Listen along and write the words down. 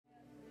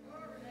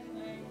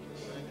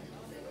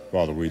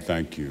Father, we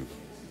thank you.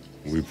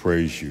 We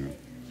praise you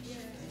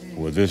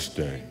for this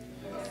day,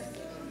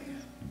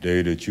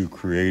 day that you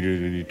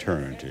created in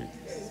eternity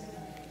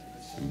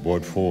and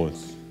brought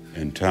forth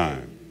in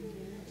time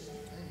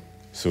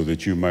so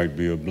that you might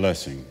be a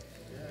blessing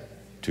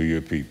to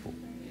your people.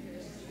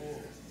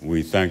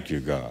 We thank you,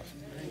 God,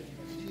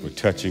 for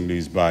touching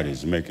these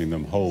bodies, making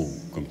them whole,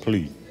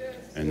 complete,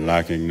 and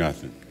lacking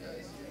nothing.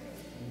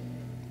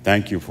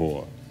 Thank you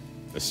for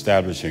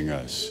establishing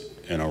us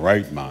in a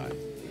right mind.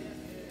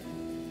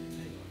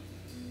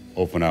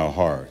 Open our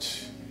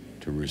hearts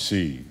to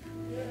receive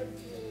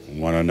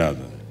one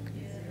another.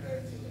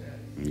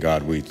 And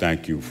God, we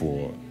thank you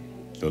for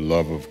the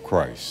love of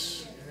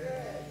Christ,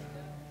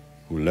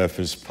 who left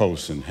his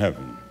post in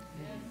heaven,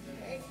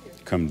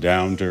 come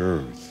down to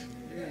earth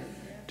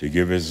to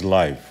give his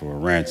life for a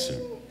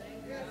ransom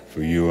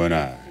for you and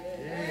I.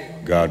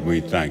 God,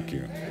 we thank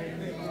you.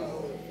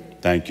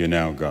 Thank you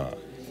now, God,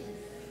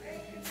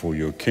 for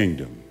your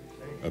kingdom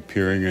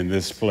appearing in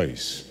this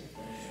place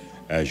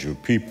as your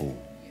people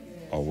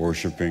are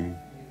worshiping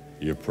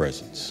your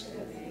presence.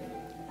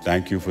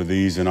 Thank you for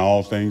these and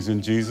all things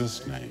in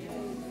Jesus' name.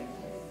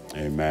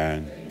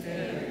 Amen.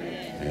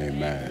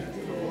 Amen.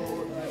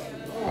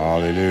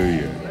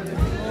 Hallelujah.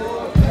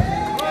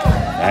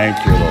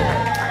 Thank you, Lord.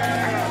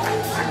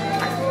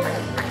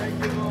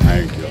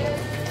 Thank you, Lord.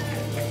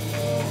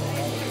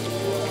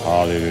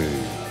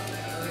 Hallelujah.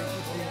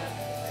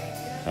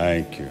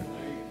 Thank you.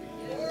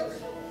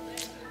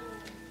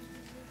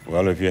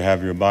 Well, if you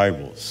have your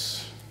Bibles,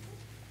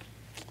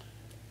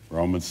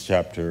 Romans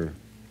chapter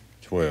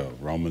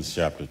 12. Romans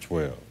chapter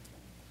 12.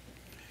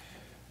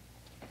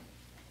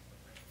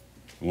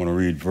 I want to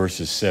read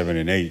verses 7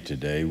 and 8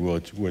 today.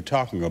 We're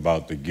talking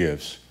about the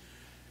gifts,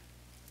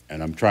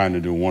 and I'm trying to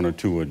do one or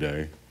two a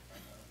day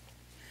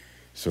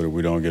so that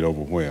we don't get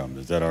overwhelmed.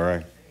 Is that all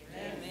right?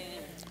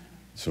 Amen.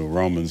 So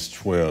Romans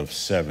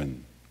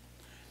 12:7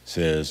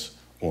 says,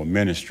 or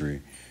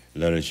ministry,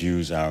 let us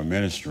use our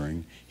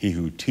ministering, he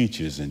who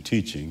teaches in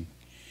teaching,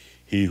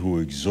 he who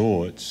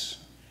exhorts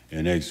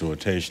in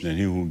exhortation, and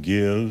he who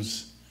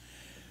gives,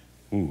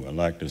 I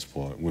like this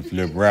part, with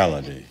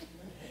liberality,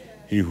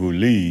 he who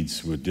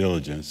leads with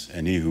diligence,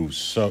 and he who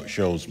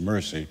shows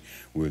mercy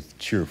with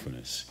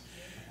cheerfulness.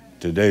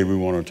 Today we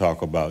want to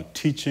talk about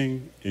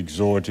teaching,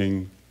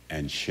 exhorting,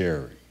 and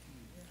sharing.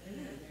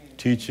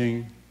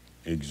 Teaching,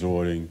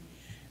 exhorting,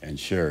 and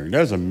sharing.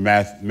 There's a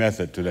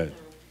method to that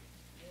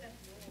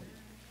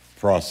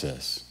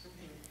process.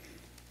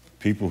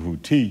 People who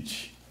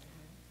teach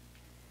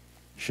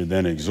should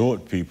then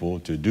exhort people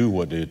to do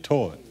what they're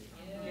taught,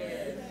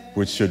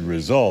 which should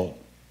result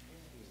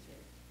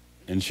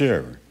in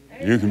sharing.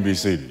 You can be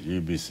seated.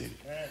 You be seated.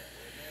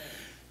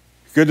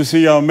 Good to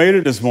see y'all made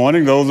it this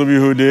morning. Those of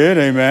you who did,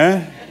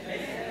 amen.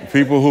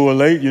 People who are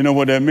late, you know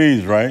what that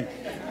means, right?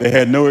 They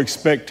had no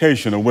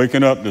expectation of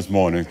waking up this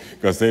morning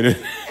because they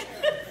didn't.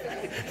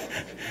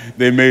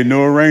 They made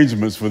no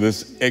arrangements for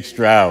this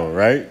extra hour,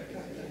 right?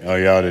 Oh,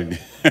 y'all didn't.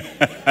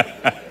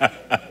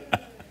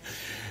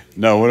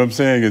 No, what I'm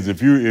saying is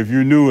if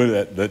you knew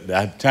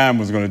that time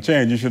was going to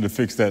change, you should have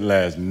fixed that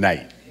last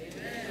night.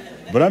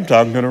 But I'm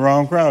talking to the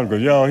wrong crowd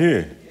because y'all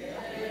here.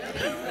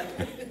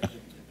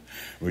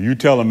 Well, you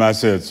tell them I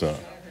said so.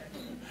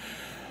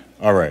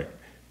 All right.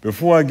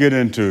 Before I get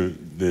into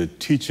the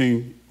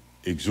teaching,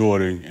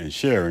 exhorting, and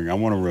sharing, I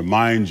want to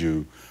remind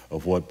you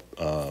of what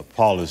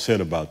Paul has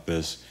said about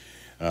this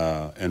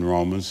in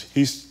Romans.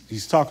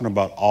 He's talking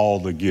about all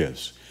the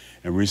gifts.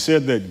 And we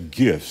said that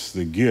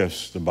the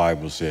gifts, the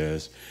Bible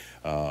says,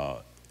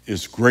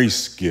 is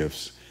grace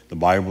gifts. The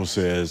Bible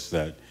says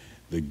that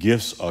the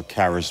gifts are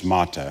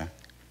charismata.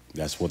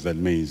 That's what that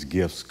means,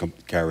 gifts,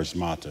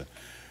 charismata.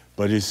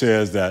 But he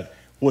says that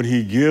what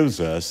he gives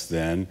us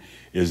then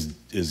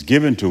is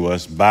given to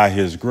us by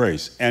his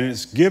grace. And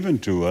it's given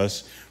to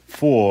us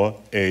for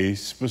a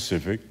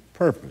specific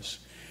purpose.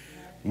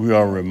 We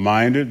are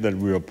reminded that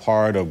we are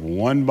part of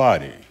one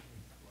body.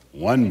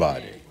 One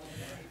body.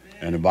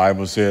 And the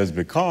Bible says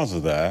because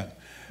of that,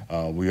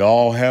 we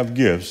all have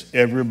gifts.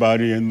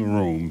 Everybody in the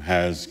room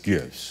has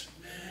gifts.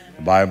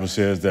 The Bible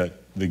says that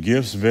the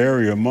gifts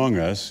vary among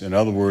us. In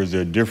other words,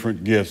 they're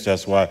different gifts.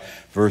 That's why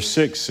verse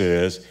 6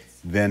 says,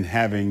 then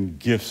having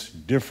gifts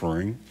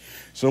differing.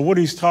 So what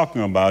he's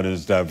talking about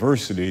is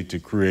diversity to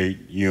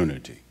create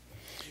unity.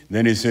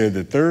 Then he said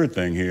the third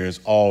thing here is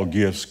all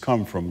gifts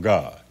come from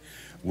God.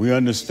 We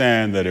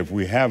understand that if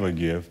we have a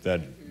gift, that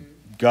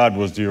God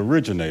was the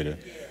originator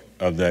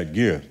of that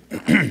gift.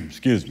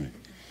 Excuse me.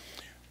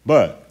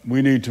 But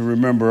we need to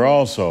remember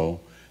also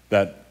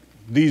that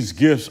these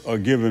gifts are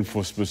given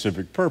for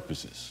specific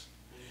purposes.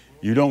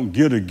 You don't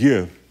get a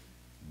gift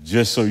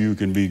just so you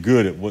can be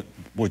good at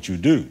what you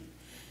do.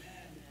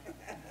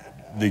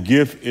 The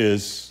gift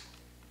is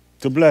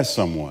to bless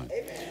someone.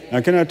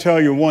 Now, can I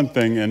tell you one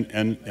thing, and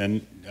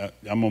I'm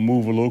going to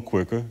move a little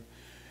quicker,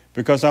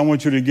 because I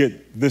want you to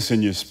get this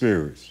in your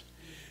spirits.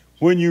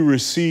 When you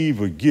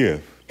receive a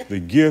gift, the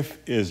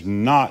gift is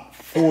not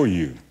for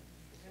you.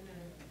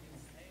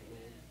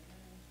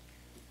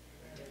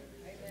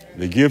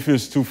 The gift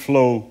is to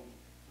flow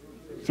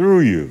through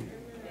you.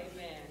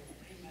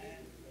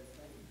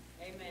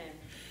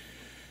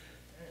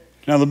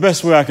 Now, the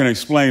best way I can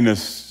explain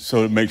this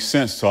so it makes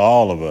sense to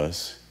all of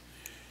us,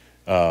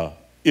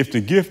 if the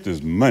gift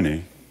is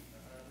money,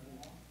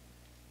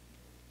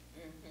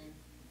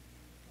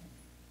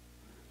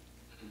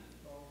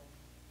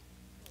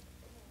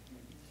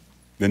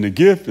 then the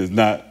gift is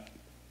not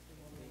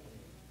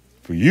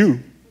for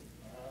you.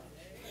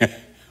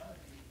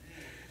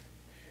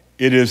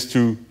 It is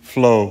to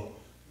flow.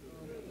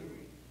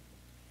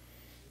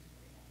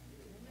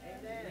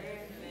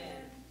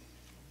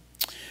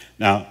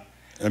 Now,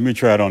 let me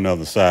try it on the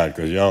other side,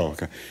 because y'all,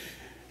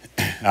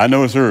 I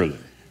know it's early.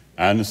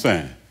 I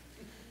understand.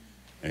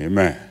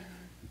 Amen.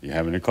 You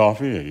having a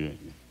coffee?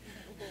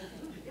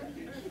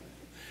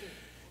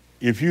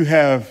 If you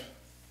have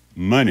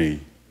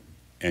money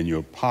in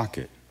your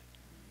pocket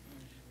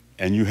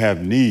and you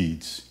have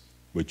needs,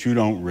 but you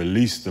don't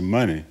release the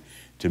money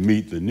to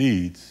meet the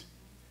needs,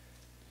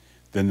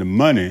 then the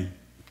money,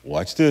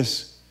 watch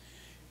this,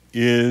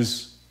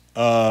 is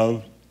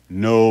of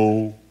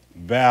no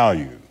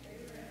value.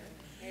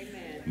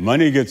 Amen.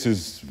 Money gets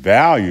its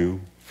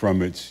value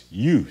from its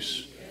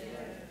use.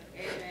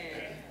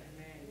 Amen.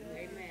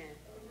 Amen.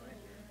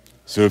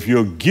 So if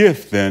your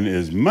gift then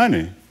is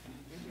money,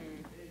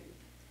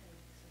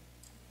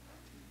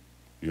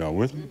 y'all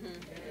with me?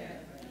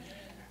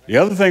 The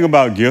other thing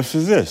about gifts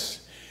is this,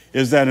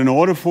 is that in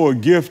order for a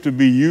gift to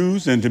be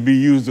used and to be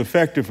used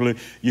effectively,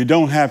 you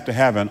don't have to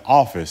have an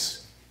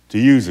office to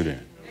use it in.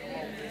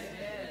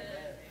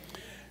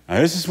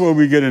 Now, this is where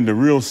we get into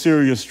real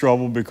serious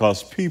trouble,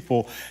 because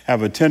people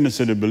have a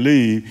tendency to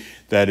believe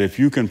that if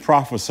you can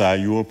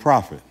prophesy, you're a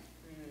prophet.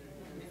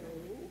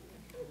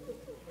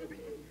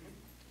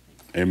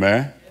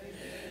 Amen?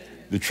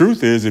 The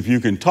truth is, if you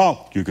can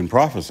talk, you can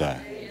prophesy.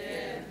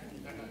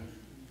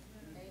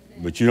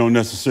 But you don't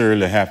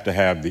necessarily have to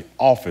have the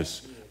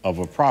office of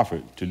a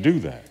prophet to do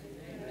that.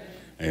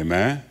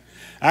 Amen.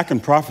 I can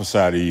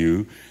prophesy to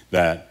you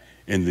that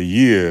in the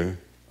year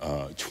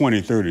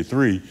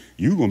 2033,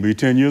 you're going to be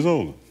 10 years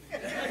older.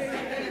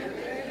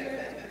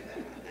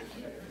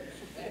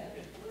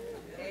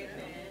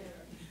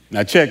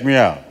 Now check me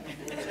out.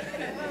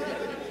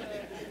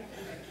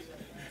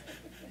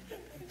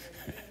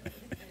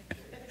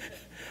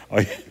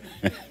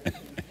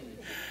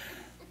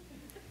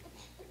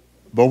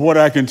 But what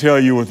I can tell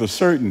you with a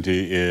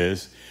certainty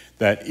is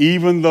that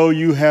even though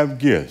you have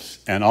gifts,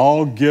 and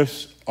all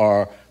gifts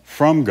are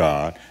from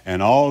God,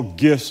 and all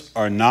gifts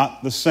are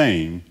not the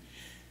same,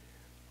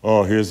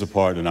 oh, here's the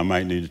part that I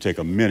might need to take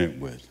a minute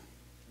with.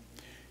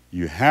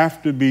 You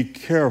have to be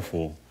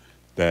careful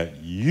that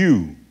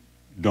you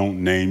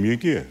don't name your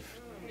gift.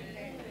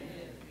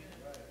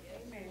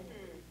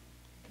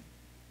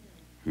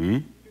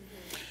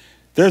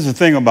 There's a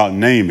thing about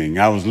naming.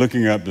 I was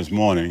looking up this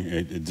morning.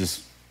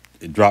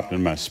 It dropped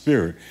in my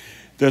spirit.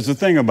 There's a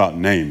thing about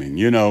naming.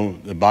 You know,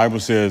 the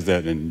Bible says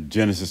that in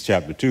Genesis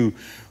chapter 2,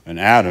 and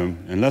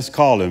Adam, and let's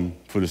call him,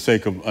 for the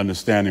sake of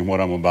understanding what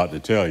I'm about to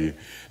tell you,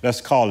 let's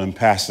call him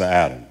Pastor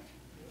Adam.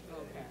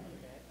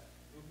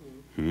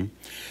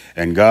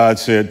 And God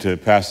said to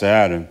Pastor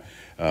Adam,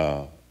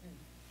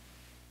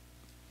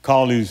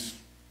 call these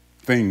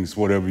things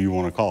whatever you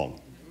want to call them.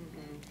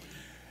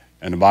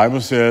 And the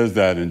Bible says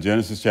that in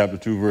Genesis chapter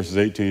 2, verses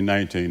 18 and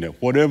 19, that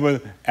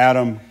whatever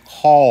Adam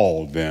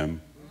called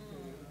them,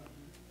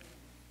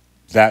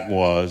 that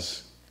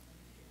was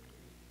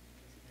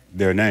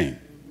their name.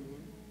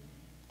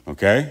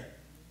 Okay?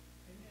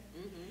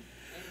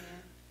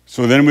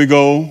 So then we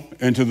go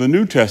into the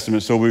New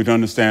Testament so we can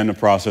understand the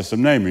process of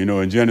naming. You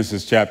know, in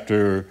Genesis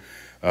chapter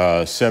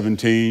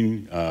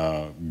 17,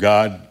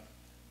 God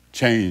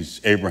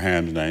changed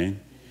Abraham's name.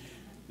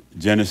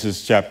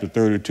 Genesis chapter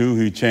 32,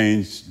 he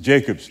changed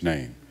Jacob's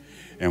name.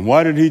 And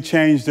why did he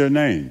change their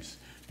names?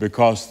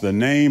 Because the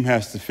name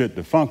has to fit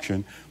the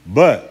function,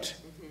 but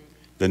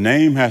the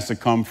name has to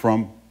come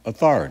from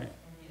authority.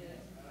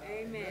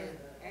 Amen.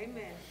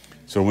 Amen.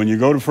 So when you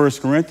go to 1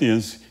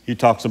 Corinthians, he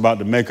talks about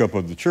the makeup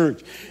of the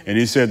church, and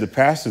he said the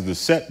pastor's the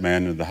set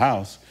man of the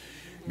house.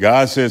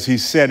 God says he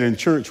set in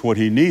church what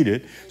he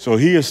needed, so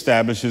he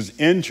establishes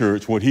in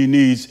church what he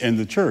needs in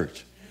the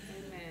church.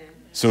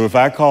 So if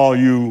I call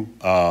you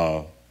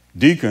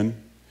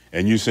deacon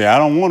and you say, I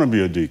don't want to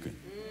be a deacon,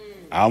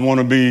 I want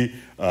to be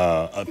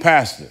a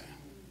pastor,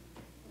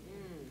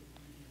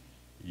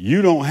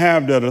 you don't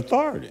have that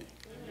authority.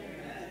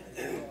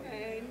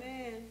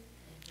 Amen.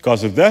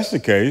 Because if that's the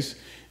case,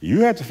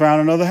 you have to find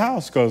another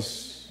house,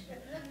 because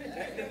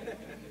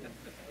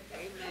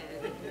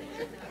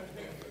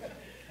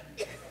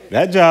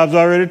that job's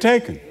already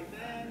taken.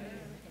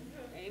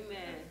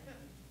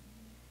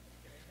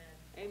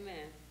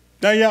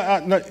 Now,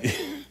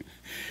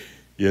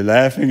 you're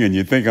laughing and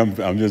you think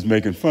I'm just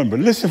making fun, but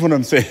listen to what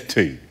I'm saying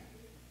to you.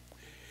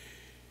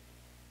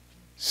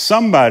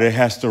 Somebody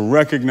has to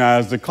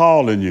recognize the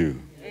call in you.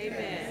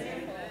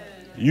 Amen.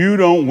 You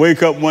don't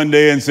wake up one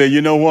day and say,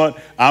 you know what,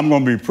 I'm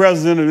going to be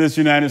president of this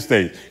United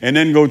States, and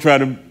then go try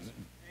to,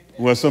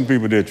 well, some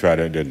people did try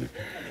that, didn't they?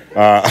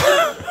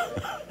 But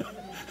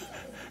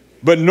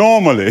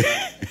normally,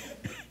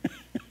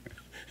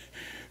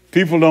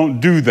 people don't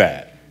do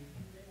that.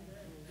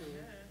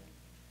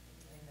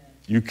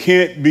 You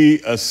can't be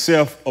a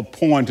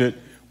self-appointed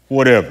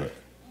whatever.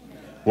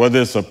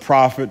 Whether it's a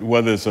prophet,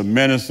 whether it's a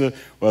minister,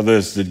 whether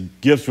it's the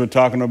gifts we're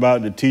talking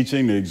about, the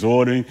teaching, the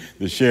exhorting,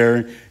 the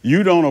sharing,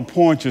 you don't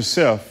appoint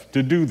yourself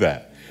to do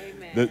that.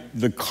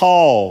 The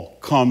call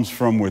comes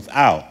from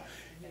without.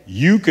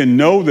 You can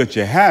know that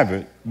you have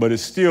it, but it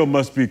still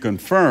must be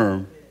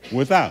confirmed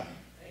without.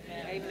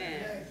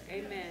 Amen.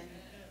 Amen.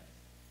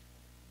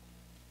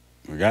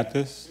 We got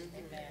this?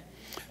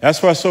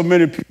 That's why so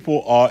many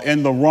people are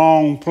in the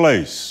wrong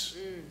place.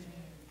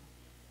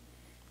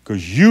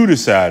 Because you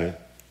decided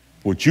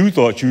what you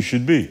thought you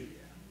should be.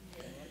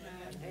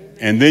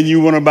 And then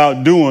you went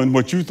about doing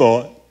what you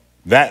thought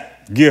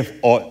that gift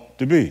ought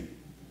to be.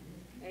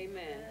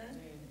 Amen.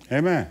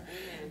 Amen.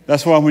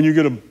 That's why when you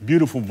get a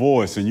beautiful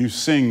voice and you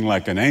sing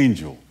like an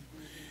angel,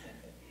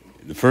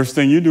 the first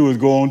thing you do is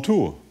go on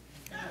tour.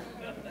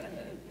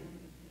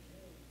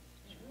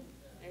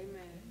 Amen.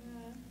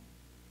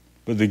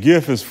 But the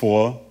gift is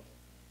for,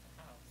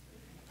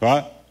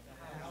 what?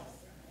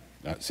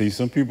 See,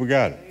 some people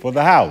got it. For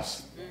the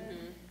house.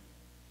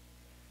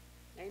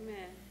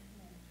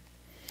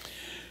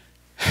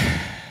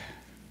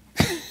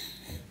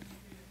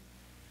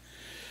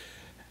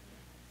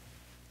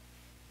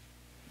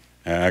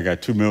 And I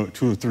got two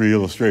or three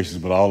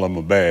illustrations, but all of them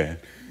are bad.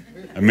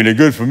 I mean, they're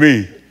good for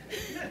me.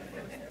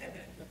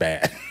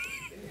 Bad.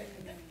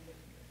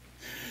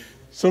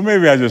 So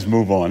maybe I just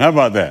move on. How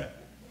about that?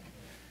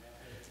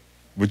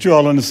 But you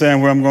all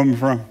understand where I'm coming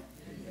from?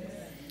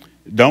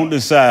 Don't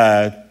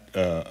decide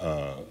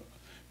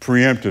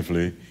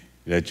preemptively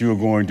that you're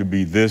going to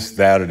be this,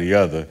 that, or the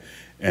other,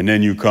 and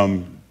then you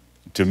come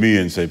to me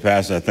and say,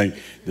 Pastor, I think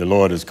the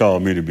Lord has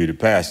called me to be the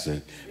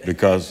pastor,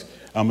 because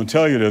I'm going to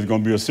tell you there's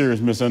going to be a serious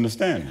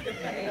misunderstanding.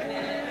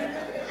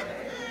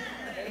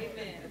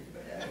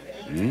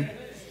 Amen.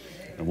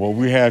 And what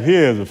we have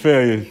here is a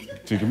failure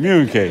to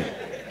communicate.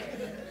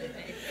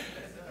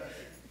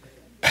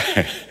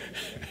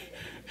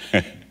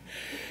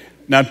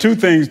 Now, two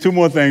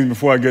more things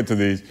before I get to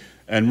these.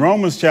 In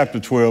Romans chapter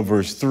 12,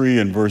 verse 3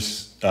 and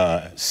verse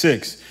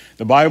 6,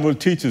 the Bible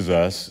teaches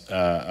us,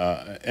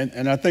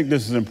 and I think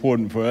this is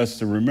important for us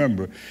to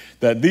remember,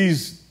 that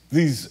these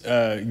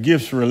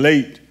gifts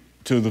relate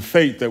to the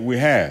faith that we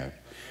have.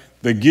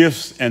 The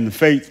gifts and the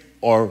faith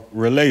are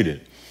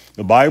related.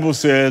 The Bible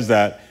says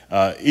that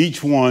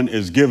each one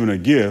is given a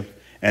gift,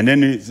 and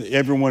then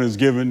everyone is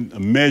given a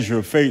measure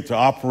of faith to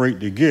operate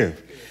the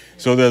gift.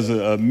 So there's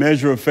a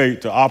measure of faith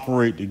to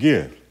operate the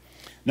gift.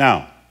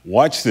 Now,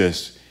 watch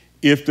this.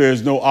 If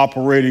there's no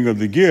operating of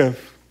the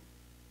gift,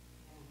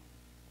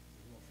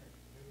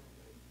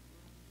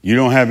 you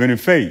don't have any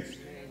faith.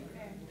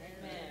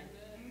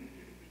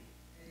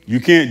 You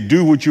can't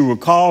do what you were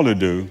called to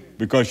do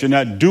because you're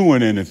not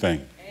doing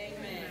anything.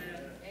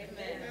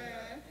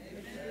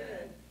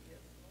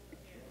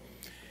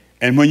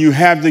 And when you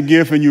have the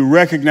gift and you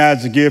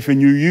recognize the gift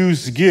and you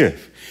use the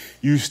gift,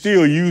 you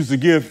still use the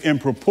gift in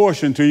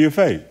proportion to your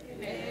faith.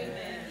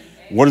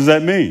 What does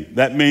that mean?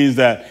 That means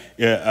that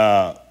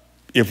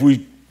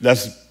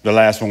that's the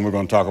last one we're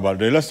going to talk about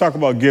today. Let's talk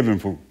about giving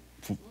for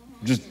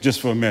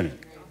just for a minute.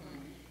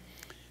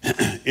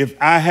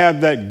 If I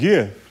have that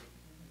gift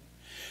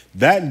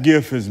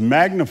is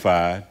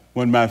magnified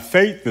when my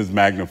faith is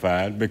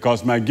magnified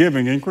because my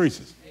giving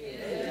increases.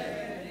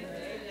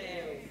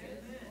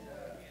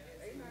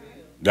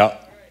 Yeah.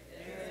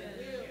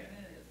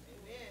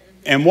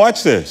 And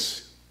watch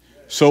this.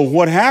 So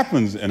what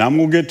happens, and I'm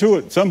going to get to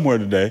it somewhere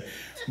today,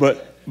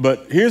 but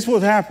here's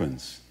what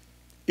happens.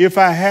 If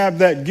I have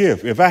that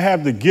gift, if I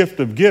have the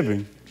gift of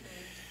giving,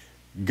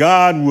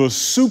 God will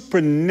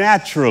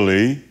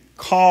supernaturally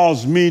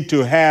cause me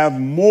to have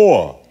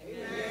more.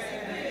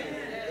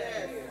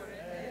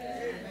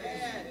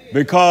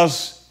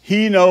 Because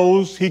he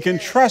knows he can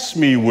trust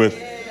me with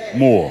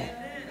more.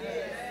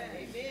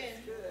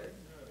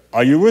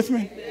 Are you with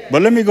me?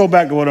 But let me go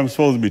back to what I'm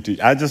supposed to be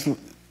teaching. I just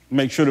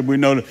make sure that we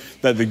know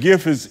that the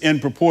gift is in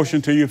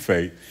proportion to your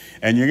faith,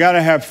 and you got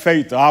to have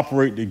faith to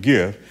operate the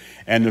gift,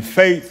 and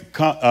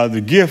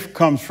the gift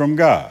comes from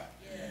God.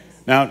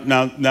 Now,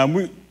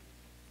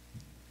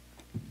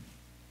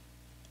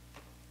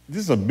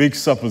 this is a big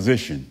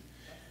supposition.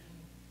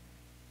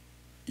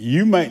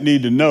 You might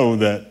need to know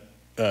that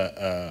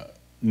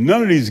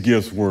none of these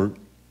gifts work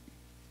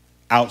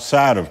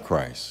outside of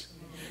Christ.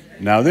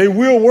 Now, they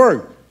will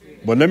work,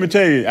 but let me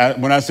tell you,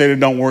 when I say they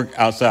don't work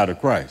outside of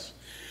Christ,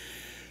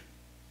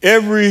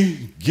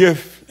 every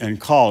gift and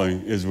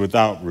calling is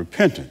without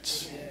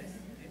repentance.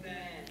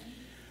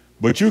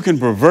 But you can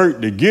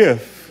pervert the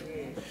gift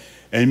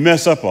and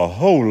mess up a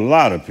whole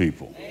lot of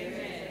people.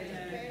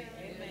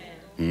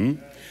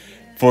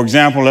 For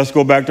example, let's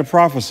go back to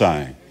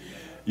prophesying.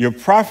 Your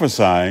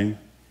prophesying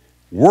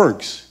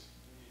works.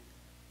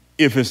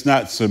 If it's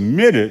not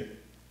submitted,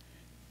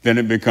 then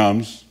it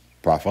becomes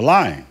prophet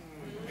lying.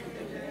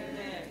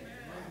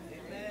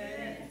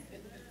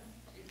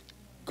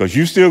 Because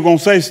you still going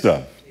to say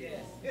stuff.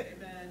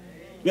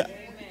 Yeah.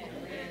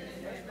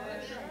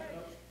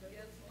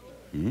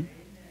 Mm-hmm.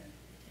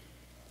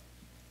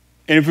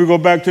 And if we go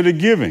back to the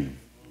giving,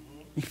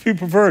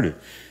 people pervert it.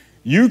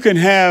 You can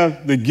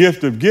have the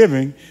gift of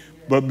giving,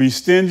 but be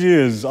stingy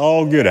as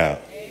all get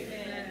out.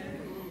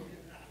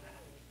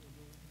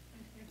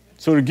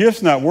 So the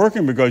gift's not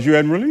working because you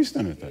hadn't released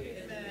anything.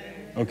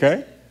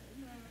 Okay?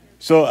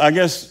 So I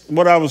guess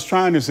what I was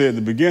trying to say at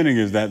the beginning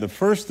is that the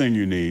first thing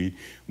you need,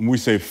 when we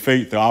say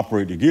faith to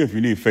operate the gift,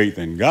 you need faith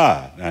in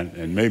God.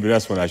 And maybe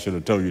that's what I should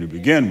have told you to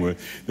begin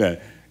with,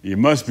 that you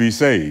must be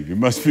saved. You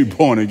must be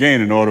born again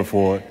in order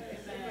for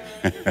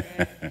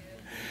it.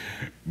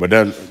 But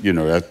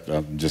that,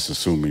 I'm just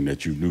assuming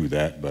that you knew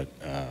that, but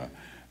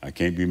I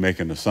can't be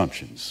making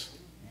assumptions.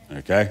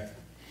 Okay?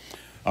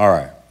 All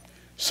right.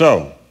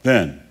 So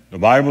then, the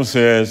Bible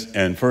says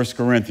in 1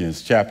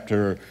 Corinthians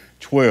chapter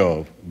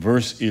 12,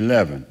 verse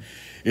 11,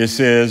 it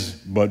says,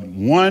 but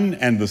one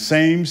and the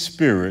same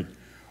Spirit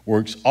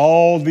works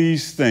all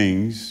these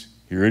things,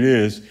 here it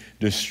is,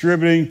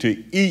 distributing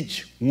to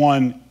each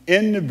one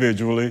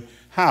individually,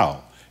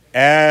 how?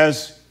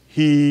 As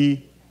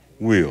he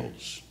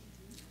wills.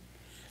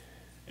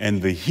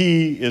 And the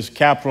he is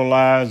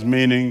capitalized,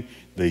 meaning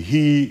the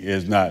he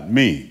is not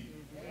me.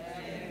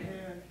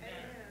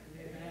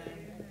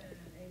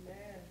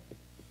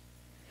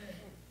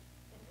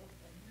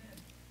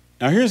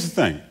 Now, here's the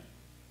thing.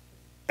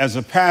 As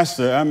a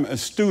pastor, I'm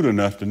astute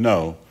enough to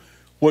know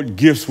what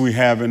gifts we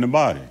have in the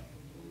body.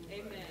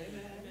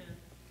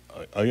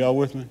 Amen. Are y'all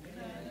with me?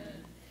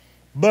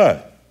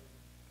 But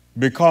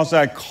because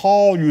I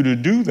call you to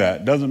do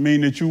that doesn't mean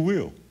that you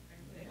will.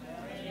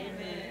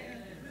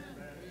 Amen.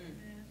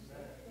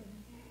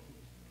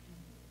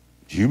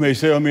 You may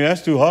say,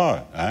 that's too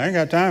hard. I ain't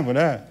got time for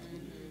that.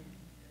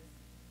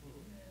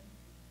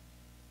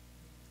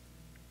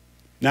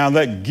 Now,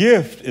 that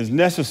gift is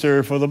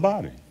necessary for the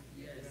body.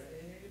 Yes.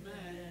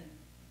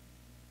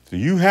 So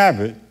you have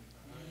it,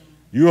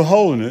 you're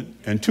holding it,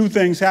 and two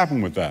things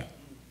happen with that.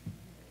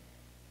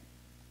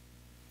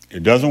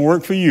 It doesn't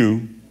work for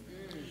you,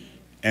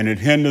 and it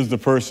hinders the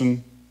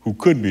person who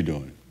could be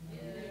doing it.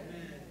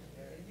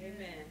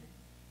 Amen.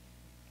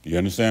 You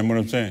understand what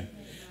I'm saying?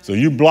 So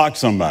you block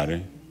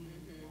somebody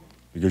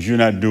because you're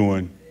not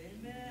doing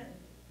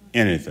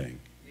anything.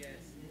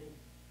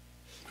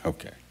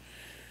 Okay.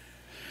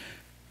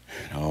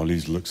 All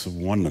these looks of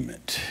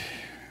wonderment.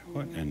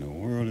 What in the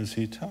world is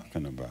he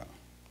talking about?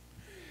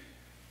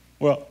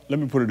 Well, let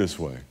me put it this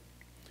way.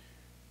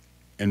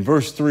 In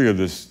verse 3 of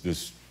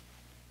this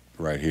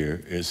right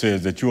here, it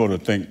says that you ought to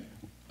think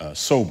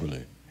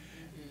soberly,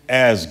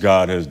 as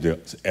God has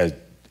dealt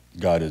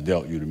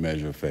you the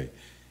measure of faith.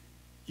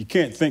 You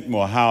can't think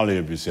more highly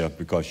of yourself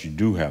because you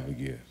do have a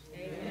gift.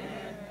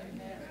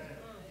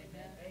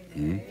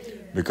 Mm-hmm.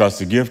 Because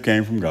the gift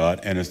came from God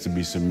and it's to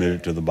be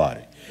submitted to the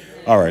body.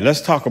 All right, let's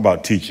talk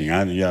about teaching. I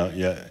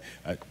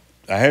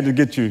had to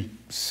get you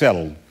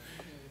settled.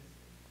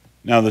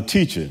 Now, the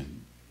teacher,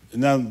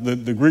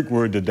 the Greek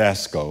word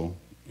didasko,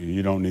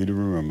 you don't need to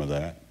remember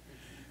that.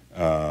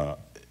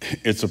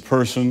 It's a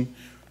person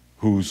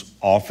whose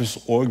office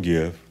or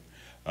gift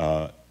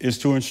is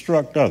to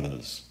instruct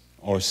others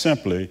or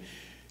simply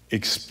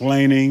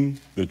explaining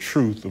the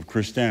truth of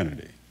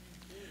Christianity.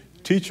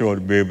 Teacher ought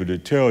to be able to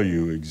tell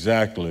you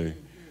exactly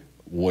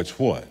what's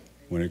what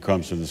when it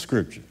comes to the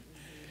scripture.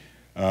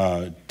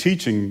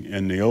 Teaching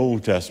in the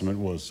Old Testament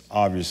was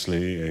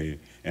obviously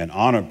an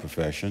honored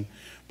profession,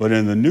 but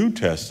in the New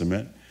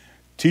Testament,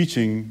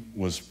 teaching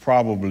was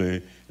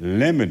probably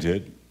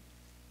limited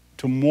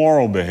to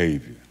moral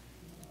behavior.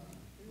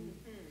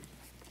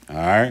 All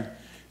right?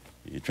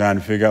 You're trying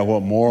to figure out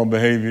what moral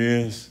behavior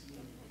is?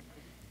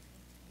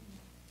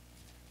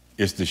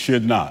 It's the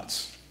should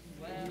nots.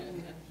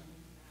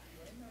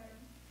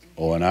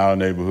 Or in our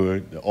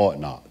neighborhood, the ought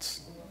nots.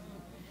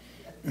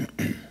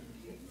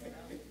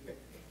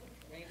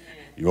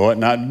 You ought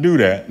not to do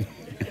that.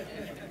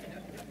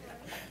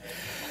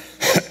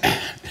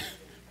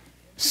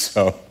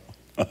 So,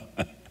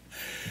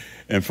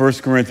 in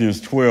 1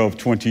 Corinthians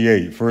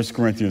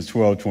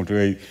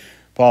 12:28,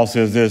 Paul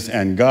says this,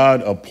 and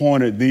God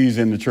appointed these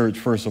in the church,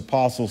 first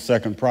apostles,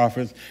 second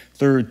prophets,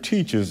 third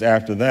teachers,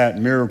 after that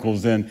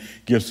miracles, then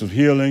gifts of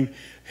healing,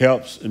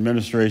 helps,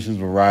 administrations,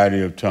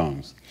 variety of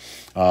tongues.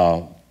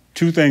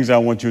 Two things I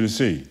want you to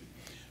see.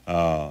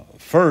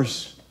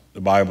 First,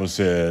 the Bible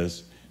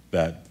says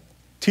that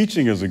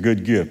teaching is a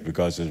good gift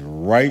because it's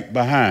right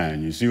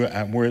behind. You see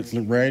where it's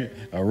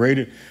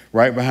rated?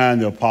 Right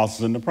behind the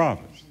apostles and the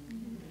prophets.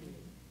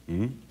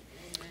 Mm-hmm.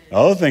 The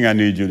other thing I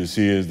need you to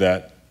see is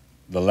that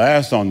the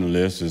last on the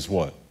list is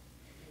what?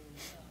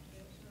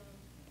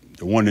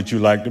 The one that you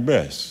like the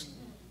best.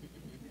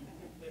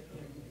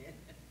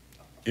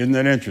 Isn't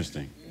that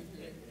interesting?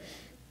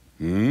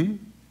 Hmm?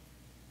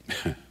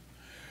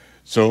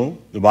 So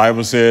the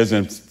Bible says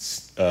in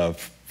 1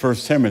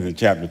 Timothy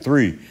chapter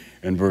 3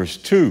 and verse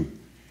 2,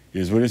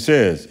 here's what it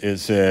says. It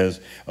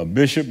says, a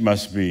bishop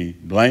must be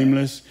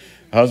blameless,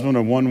 husband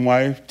of one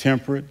wife,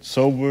 temperate,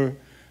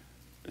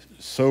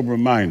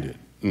 sober-minded,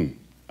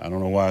 I don't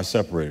know why I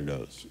separated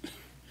those.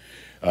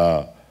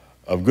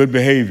 Of good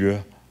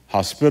behavior,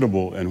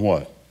 hospitable, and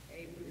what?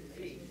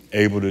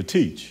 Able to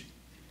teach.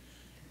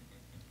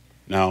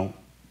 Now,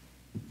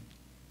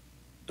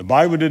 the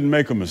Bible didn't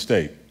make a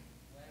mistake.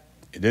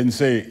 It didn't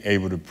say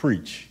able to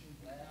preach.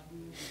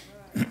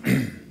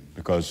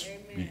 Because,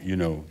 you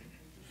know.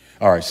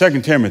 All right,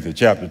 2 Timothy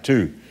chapter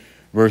 2,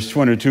 verse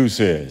 22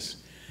 says,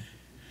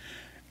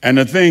 and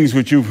the things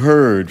which you've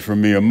heard from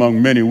me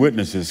among many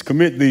witnesses,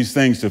 commit these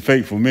things to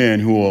faithful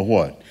men who are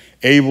what?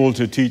 Able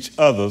to teach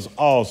others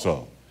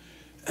also.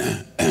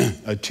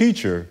 A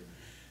teacher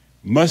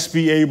must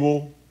be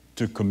able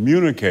to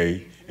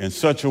communicate in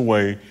such a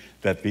way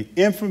that the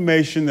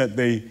information that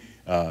they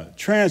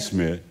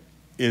transmit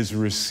is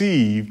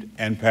received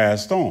and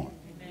passed on.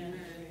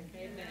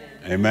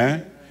 Amen.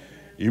 Amen.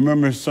 You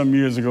remember some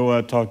years ago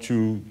I taught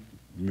you,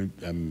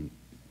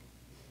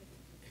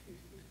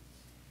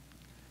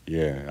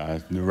 yeah,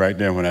 I knew right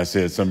there when I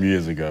said some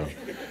years ago.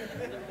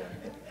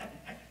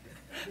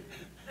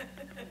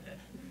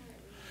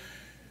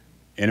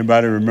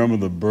 Anybody remember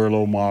the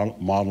Berlo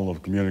model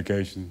of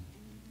communication?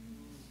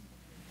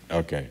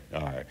 Okay,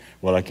 all right.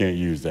 Well, I can't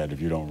use that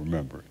if you don't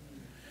remember it.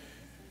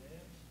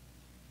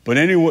 But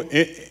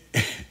anyway,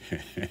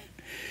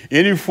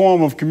 any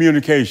form of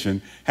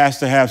communication has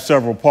to have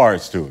several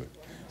parts to it.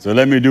 So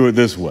let me do it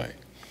this way.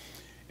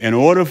 In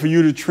order for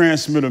you to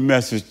transmit a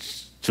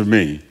message to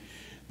me,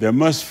 there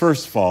must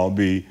first of all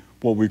be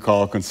what we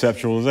call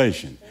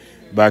conceptualization.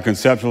 By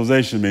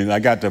conceptualization means I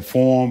got to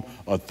form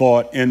a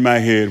thought in my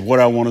head what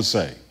I want to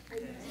say.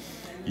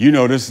 You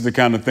know this is the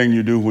kind of thing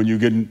you do when you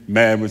get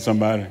mad with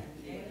somebody.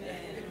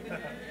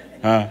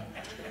 Huh?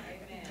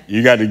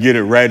 You got to get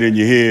it right in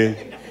your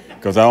head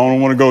because I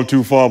don't want to go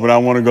too far, but I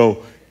want to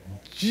go,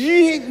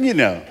 you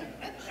know.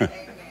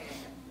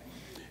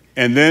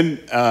 And then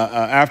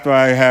after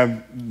I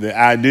have the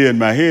idea in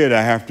my head,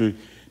 I have to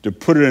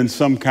put it in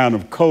some kind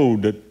of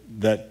code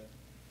that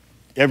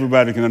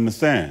everybody can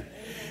understand.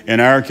 In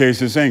our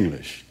case, it's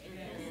English.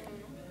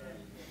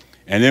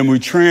 And then we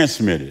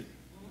transmit it.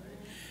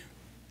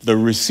 The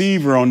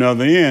receiver on the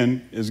other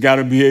end has got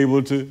to be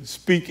able to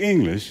speak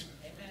English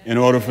in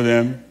order for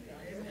them.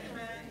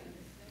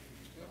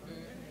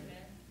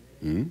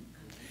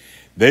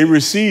 They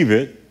receive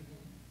it,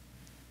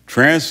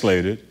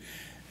 translate it,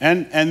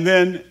 and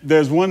then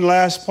there's one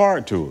last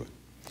part to it.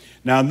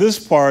 Now, this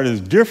part is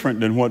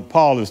different than what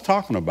Paul is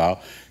talking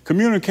about.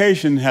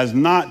 Communication has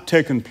not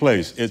taken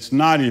place. It's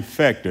not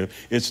effective.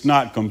 It's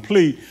not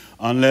complete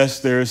unless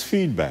there is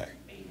feedback.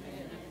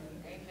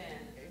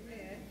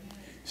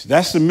 So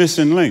that's the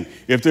missing link.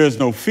 If there's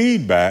no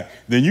feedback,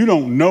 then you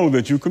don't know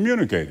that you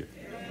communicated.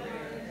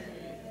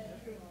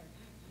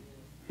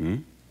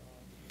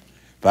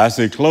 If I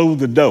say close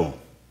the door,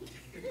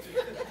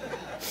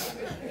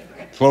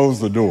 close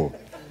the door.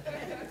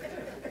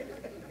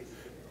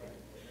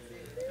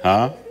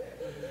 Huh?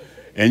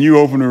 And you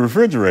open the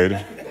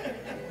refrigerator,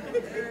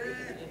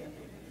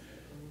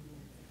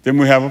 then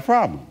we have a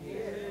problem.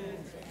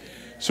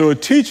 So a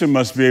teacher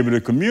must be able to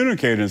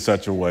communicate in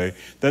such a way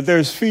that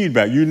there's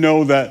feedback. You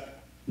know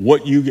that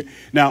what you get.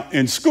 Now,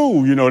 in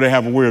school, you know, they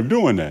have a way of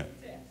doing that.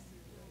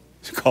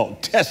 It's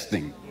called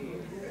testing.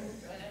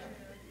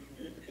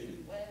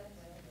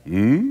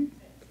 The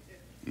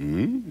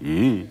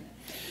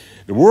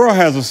world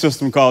has a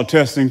system called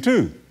testing,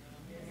 too.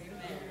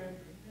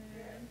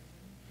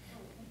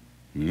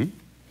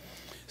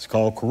 It's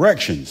called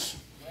corrections.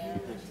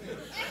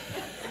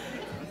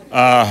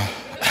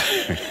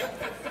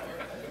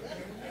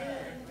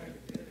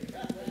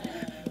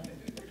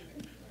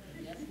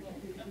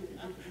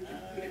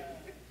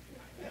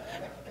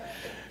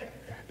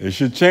 They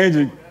should change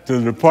it to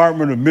the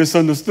Department of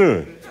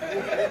Misunderstood.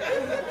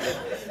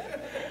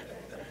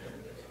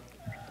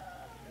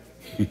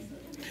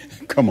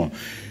 Come on.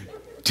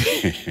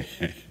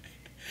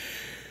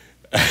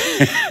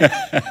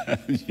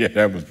 Yeah,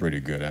 that was pretty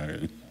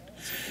good.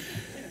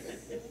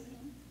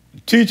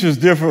 Teachers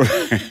differ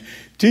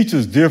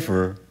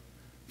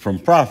from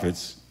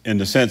prophets in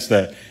the sense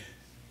that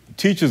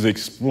teachers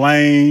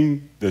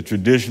explain the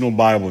traditional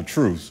Bible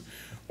truths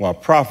while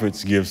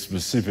prophets give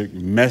specific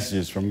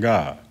messages from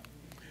God.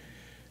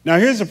 Now,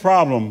 here's the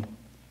problem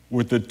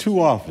with the two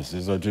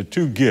offices or the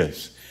two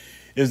gifts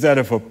is that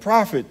if a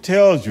prophet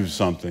tells you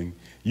something,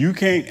 you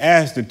can't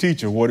ask the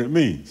teacher what it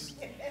means.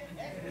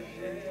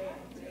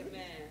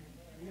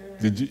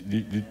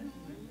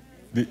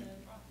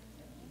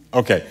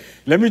 Okay,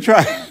 let me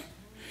try.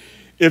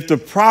 If the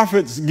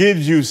prophet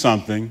gives you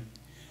something,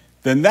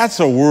 then that's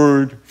a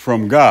word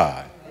from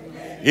God.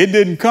 It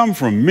didn't come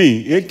from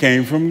me, it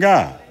came from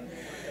God.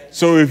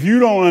 So if you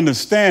don't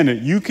understand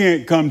it, you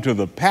can't come to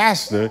the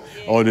pastor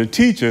or the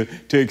teacher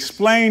to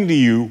explain to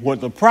you what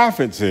the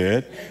prophet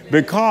said,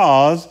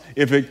 because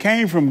if it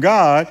came from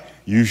God,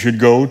 you should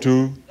go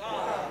to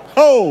God.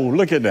 Oh,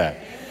 look at that.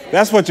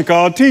 That's what you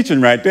call teaching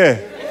right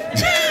there.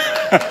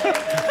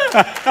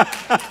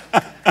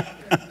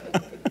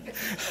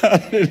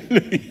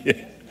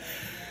 Hallelujah.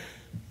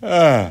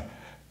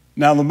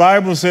 Now, the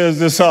Bible says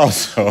this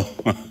also.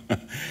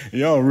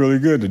 Y'all are really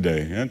good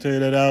today. I'll tell you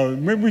that out.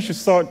 Maybe we should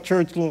start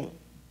church a little.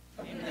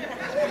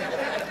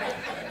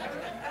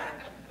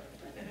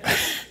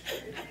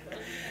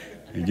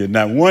 You get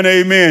not one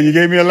amen. You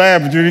gave me a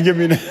laugh, but you didn't give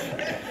me that.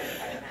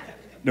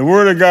 The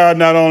word of God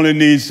not only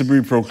needs to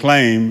be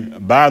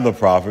proclaimed by the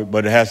prophet,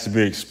 but it has to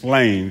be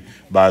explained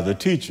by the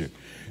teacher.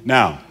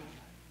 Now,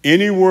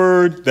 any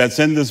word that's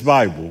in this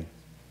Bible,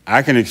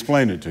 I can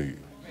explain it to you.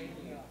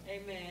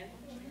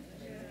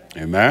 Amen.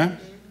 Amen?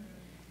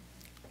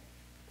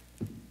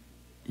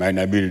 Might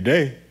not be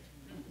today.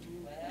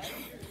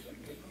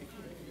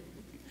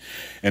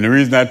 And the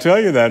reason I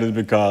tell you that is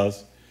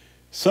because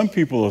some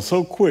people are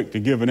so quick to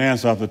give an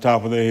answer off the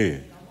top of their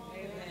head.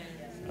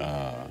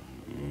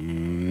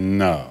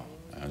 No.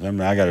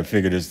 I got to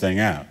figure this thing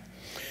out.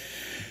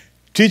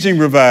 Teaching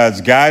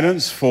provides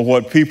guidance for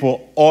what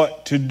people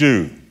ought to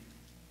do.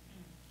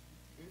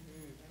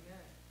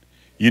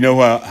 You know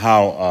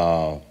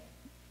how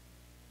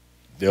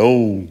the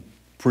old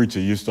preacher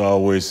used to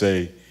always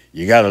say,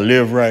 you got to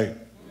live right.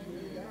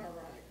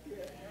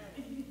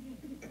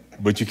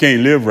 But you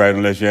can't live right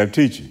unless you have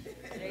teaching.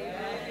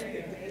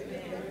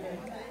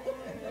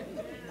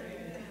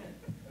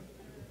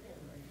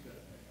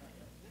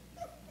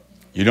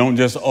 You don't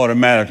just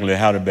automatically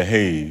how to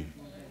behave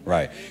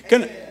right.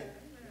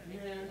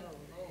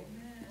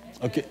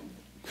 Okay.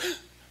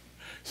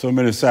 So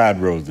many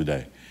side roads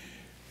today.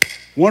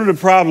 One of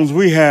the problems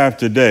we have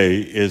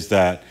today is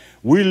that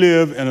we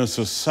live in a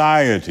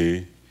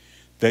society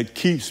that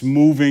keeps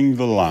moving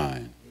the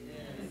line.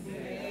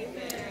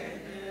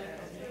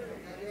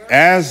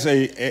 As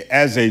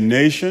a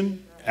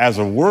nation, as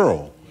a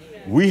world,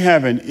 we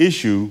have an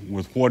issue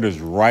with what is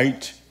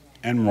right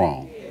and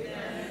wrong.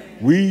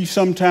 We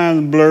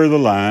sometimes blur the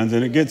lines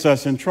and it gets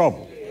us in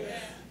trouble.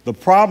 The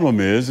problem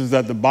is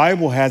that the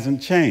Bible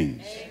hasn't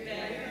changed.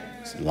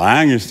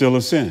 Lying is still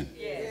a sin.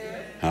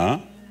 Huh?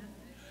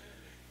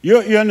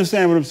 You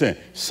understand what I'm saying?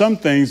 Some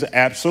things are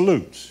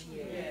absolutes.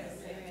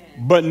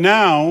 But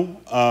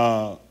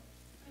now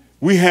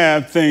we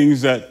have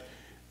things that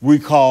we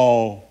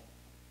call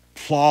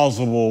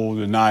plausible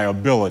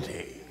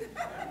deniability.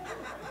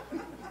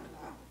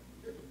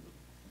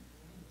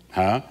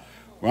 Huh?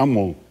 Well, I'm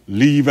going to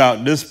leave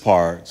out this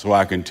part so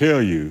I can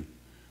tell you,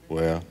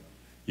 well,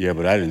 yeah,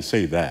 but I didn't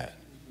say that.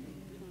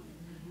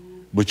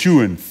 But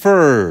you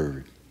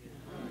inferred.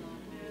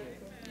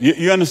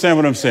 You understand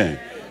what I'm saying?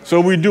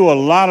 So we do a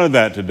lot of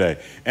that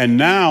today. And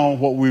now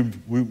what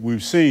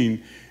we've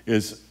seen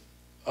is,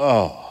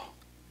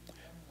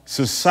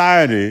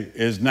 society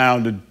is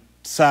now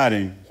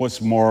deciding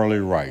what's morally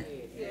right.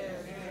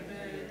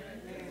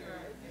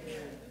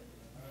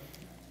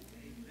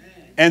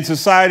 And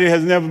society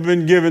has never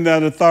been given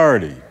that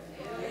authority.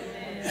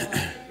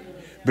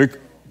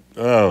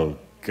 Oh,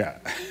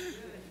 God.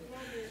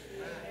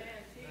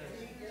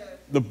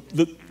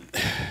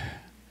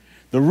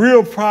 The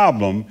real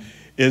problem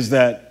is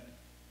that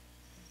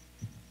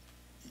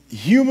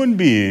human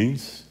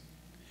beings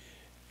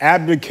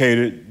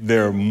abdicated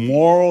their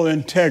moral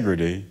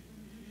integrity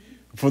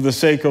for the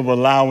sake of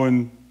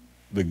allowing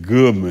the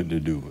government to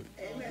do it.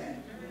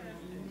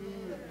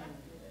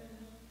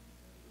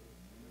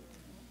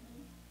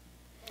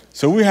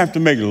 So we have to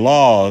make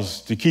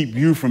laws to keep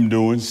you from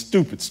doing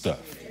stupid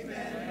stuff.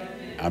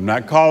 I'm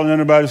not calling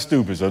anybody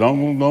stupid, so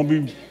don't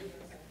be.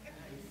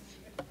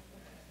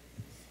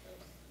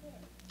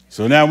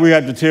 So now we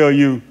have to tell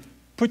you,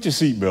 put your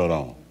seatbelt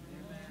on.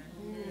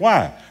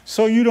 Why?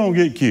 So you don't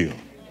get killed.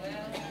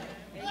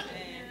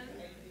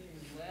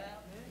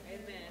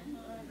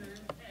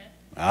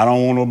 I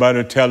don't want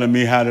nobody telling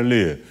me how to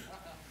live.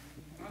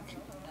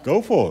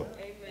 Go for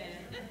it.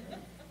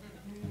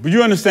 But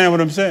you understand what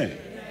I'm saying?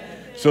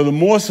 So the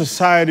more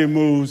society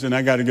moves, and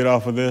I got to get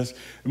off of this,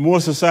 the more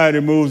society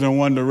moves in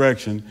one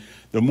direction,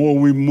 the more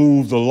we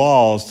move the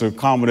laws to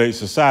accommodate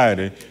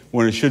society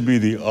when it should be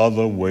the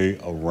other way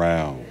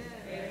around.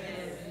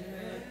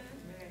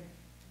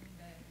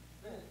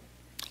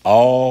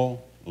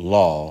 All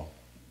law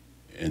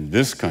in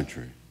this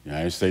country,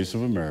 United States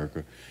of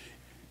America,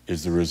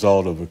 is the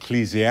result of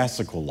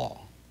ecclesiastical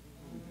law.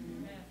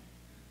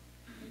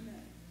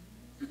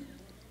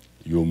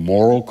 Your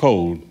moral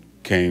code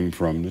came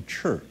from the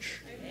church.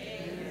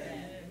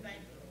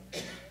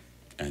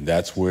 And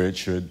that's where it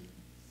should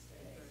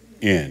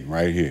end,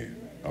 right here.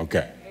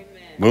 Okay.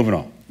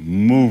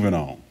 Moving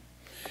on.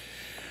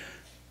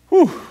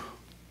 Whew.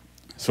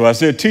 So I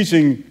said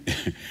teaching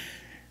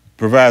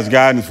provides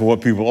guidance for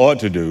what people ought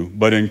to do,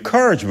 but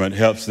encouragement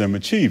helps them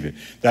achieve it.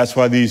 That's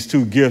why these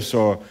two gifts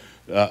are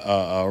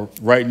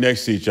right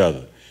next to each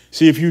other.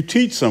 See, if you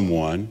teach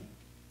someone,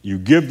 you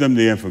give them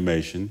the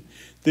information,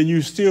 then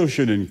you still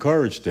should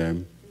encourage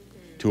them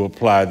to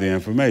apply the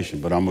information.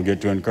 But I'm going to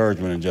get to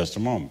encouragement in just a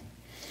moment.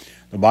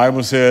 The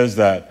Bible says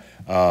that,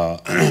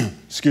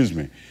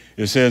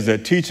 it says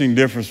that teaching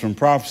differs from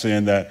prophecy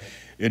in that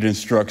it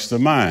instructs the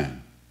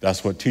mind.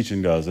 That's what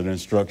teaching does. It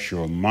instructs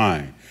your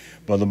mind.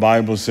 But the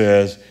Bible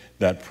says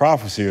that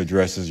prophecy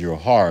addresses your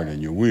heart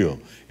and your will.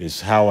 It's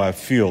how I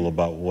feel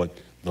about what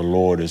the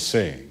Lord is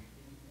saying.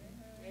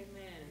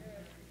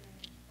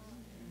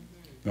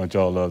 Don't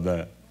y'all love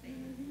that?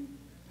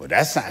 Well,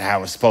 that's not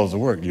how it's supposed to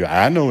work.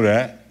 I know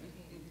that.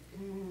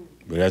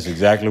 But that's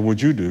exactly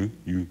what you do.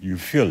 You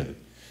feel it.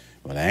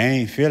 Well, I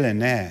ain't feeling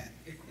that.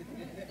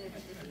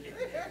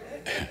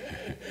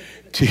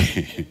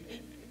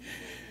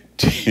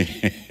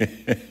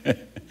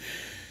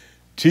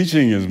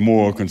 Teaching is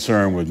more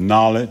concerned with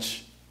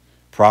knowledge.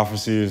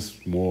 Prophecy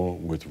is more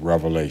with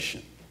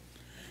revelation.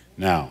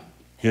 Now,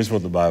 here's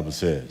what the Bible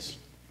says.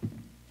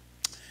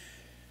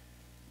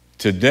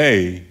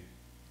 Today,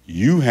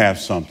 you have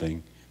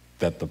something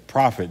that the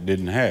prophet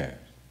didn't have.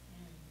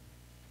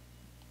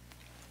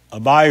 A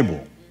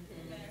Bible.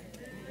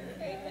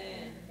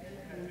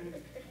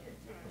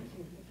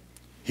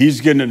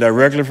 He's getting it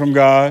directly from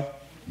God,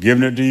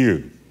 giving it to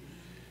you.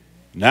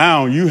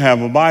 Now you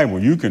have a Bible.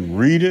 You can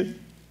read it.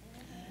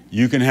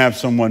 You can have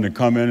someone to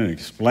come in and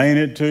explain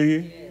it to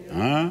you.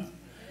 Huh?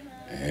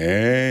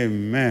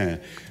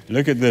 Amen.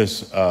 Look at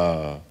this,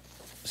 2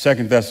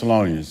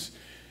 Thessalonians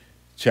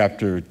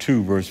chapter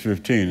 2, verse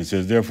 15. It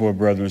says, therefore,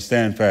 brethren,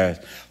 stand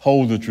fast,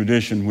 hold the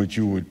tradition which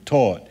you were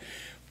taught,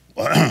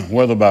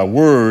 whether by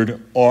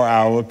word or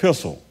our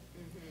epistle.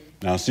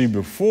 Now, see,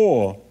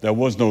 before, there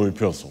was no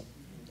epistle.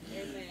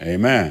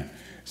 Amen.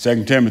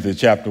 2 Timothy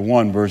chapter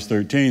 1, verse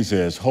 13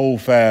 says,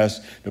 hold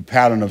fast the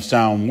pattern of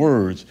sound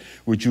words,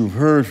 which you've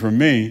heard from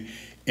me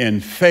in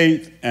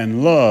faith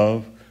and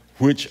love,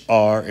 which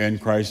are in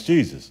Christ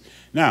Jesus.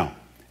 Now,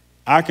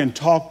 I can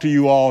talk to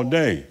you all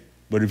day,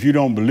 but if you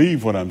don't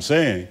believe what I'm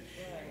saying,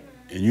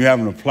 and you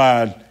haven't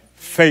applied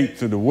faith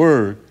to the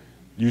word,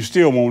 you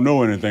still won't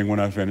know anything when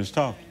I finish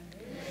talking.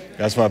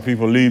 That's why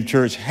people leave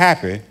church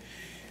happy,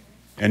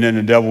 and then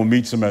the devil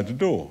meets them at the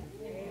door.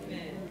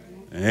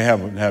 And they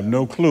have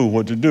no clue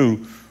what to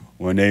do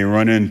when they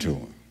run into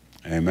him.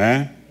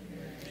 Amen?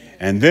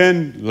 And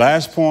then,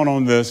 last point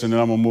on this, and then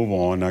I'm going to move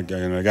on. I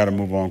got to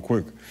move on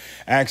quick.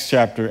 Acts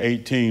chapter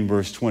 18,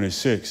 verse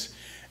 26.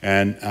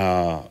 And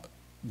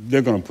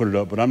they're going to put it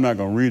up, but I'm not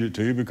going to read it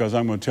to you because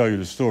I'm going to tell you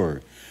the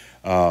story.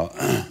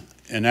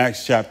 In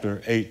Acts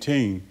chapter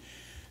 18,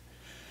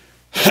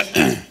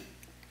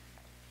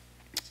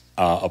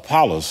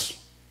 Apollos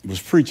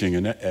was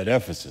preaching at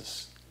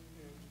Ephesus.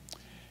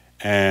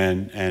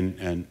 And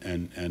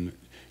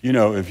you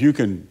know, if you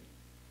can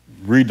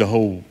read the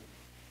whole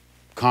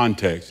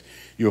context,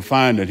 you'll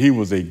find that he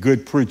was a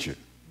good preacher.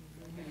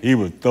 He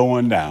was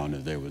throwing down,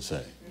 as they would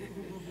say.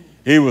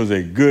 He was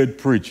a good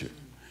preacher.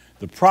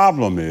 The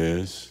problem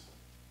is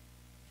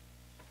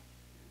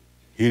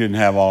he didn't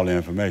have all the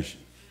information,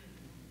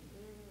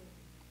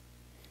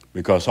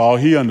 because all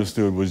he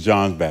understood was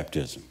John's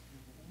baptism.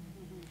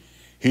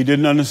 He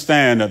didn't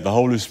understand that the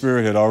Holy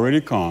Spirit had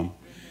already come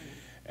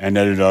and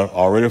that it had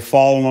already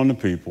fallen on the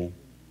people,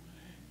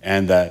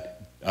 and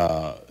that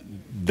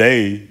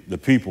the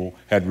people,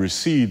 had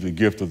received the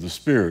gift of the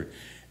Spirit,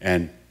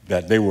 and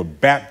that they were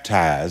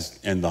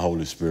baptized in the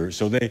Holy Spirit.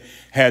 So they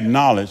had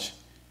knowledge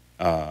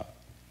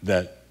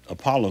that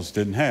Apollos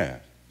didn't have.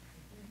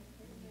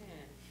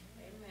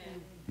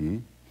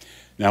 Amen.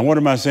 Now, what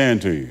am I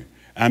saying to you?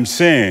 I'm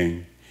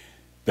saying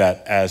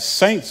that as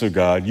saints of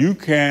God, you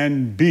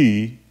can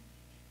be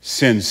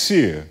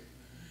sincere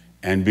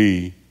and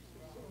be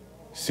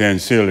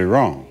sincerely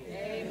wrong.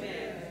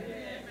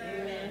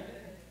 Amen.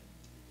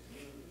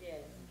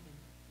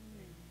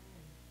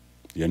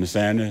 You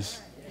understand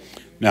this?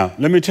 Now,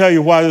 let me tell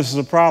you why this is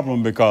a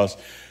problem, because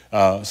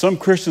some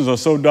Christians are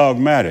so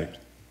dogmatic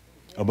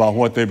about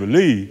what they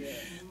believe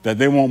that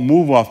they won't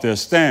move off their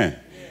stand.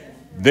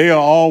 They are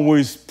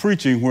always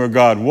preaching where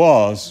God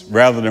was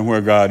rather than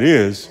where God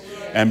is.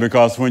 And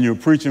because when you're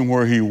preaching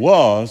where he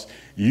was,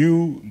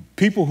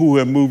 people who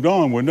have moved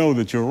on will know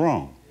that you're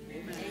wrong.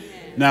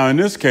 Now, in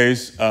this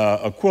case,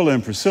 Aquila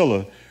and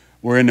Priscilla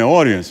were in the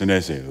audience, and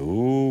they said,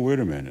 oh, wait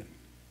a minute.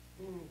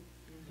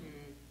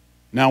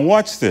 Now,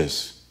 watch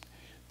this.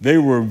 They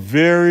were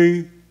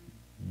very,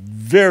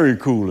 very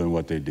cool in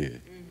what they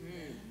did.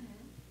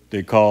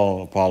 They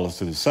called Apollos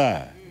to the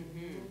side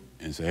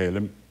and said, hey,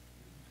 let me,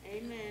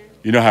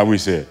 you know how we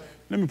said,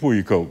 let me pull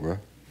your coat, bro.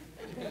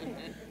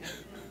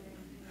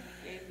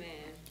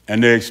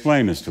 And they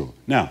explained this to him.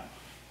 Now,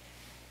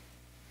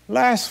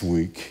 last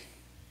week,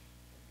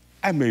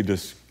 I made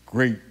this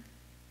great,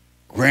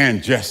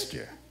 grand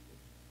gesture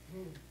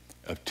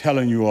of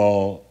telling you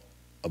all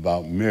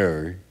about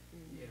Mary,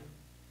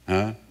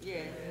 huh?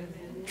 Yeah.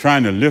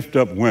 Trying to lift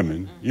up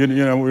women. You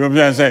know what I'm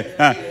trying to say?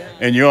 Huh?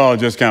 And you all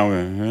just kind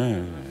of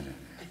went,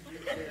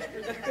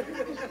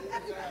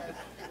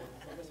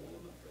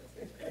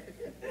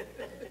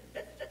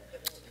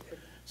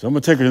 So I'm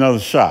going to take another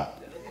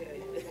shot.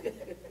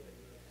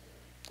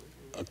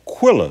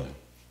 Aquila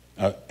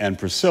and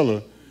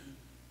Priscilla,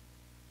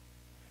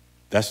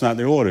 that's not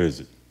the order, is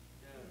it?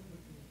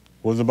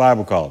 What does the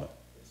Bible call it?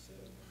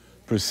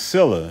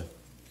 Priscilla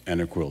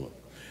and Aquila.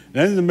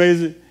 That is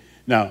amazing.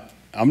 Now,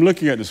 I'm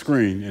looking at the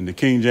screen in the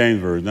King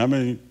James Version. I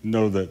may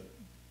know that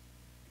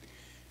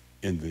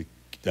in the,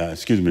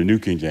 New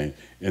King James.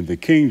 In the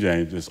King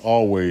James, it's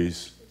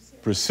always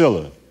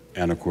Priscilla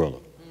and Aquila.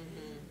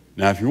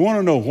 Now, if you want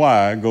to know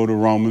why, go to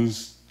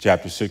Romans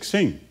chapter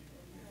 16.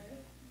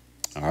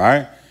 All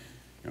right?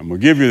 I'm going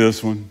to give you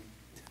this one,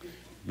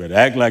 but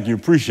act like you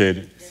appreciate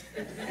it.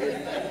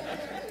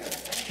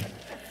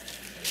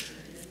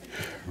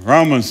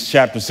 Romans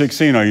chapter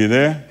 16, are you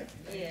there?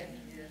 Yeah.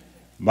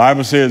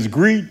 Bible says,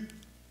 greet,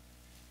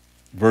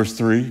 verse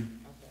 3,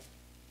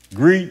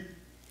 greet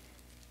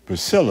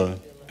Priscilla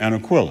and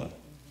Aquila.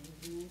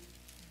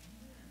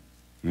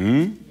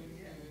 Isn't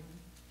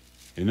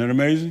that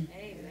amazing?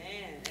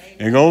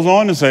 It goes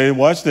on to say,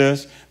 watch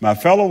this, my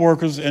fellow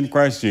workers in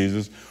Christ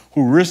Jesus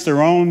who risked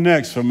their own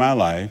necks for my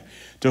life,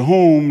 to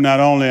whom not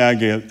only I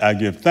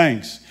give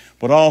thanks,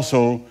 but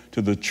also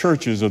to the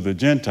churches of the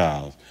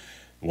Gentiles.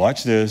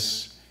 Watch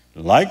this.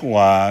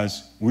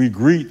 Likewise, we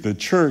greet the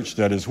church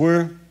that is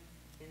where?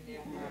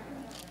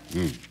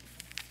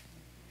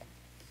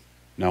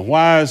 Now,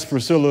 why is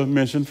Priscilla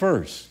mentioned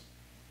first?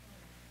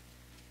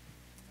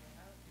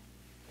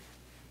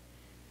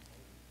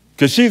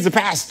 Because she's the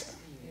pastor.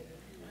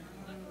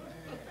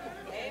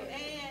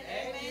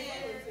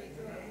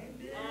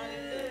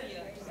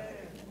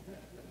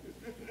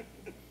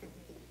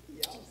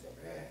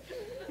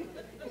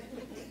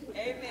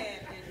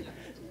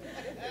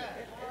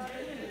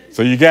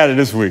 So you got it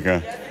this week,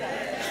 huh?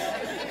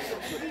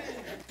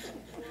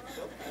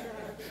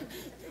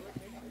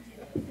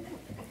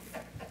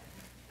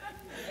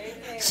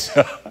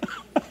 So,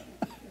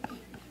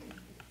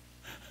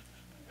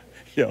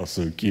 y'all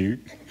so cute.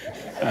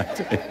 I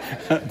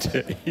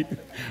tell you.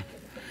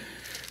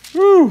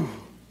 Whew.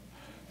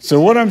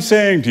 So what I'm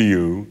saying to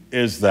you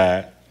is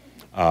that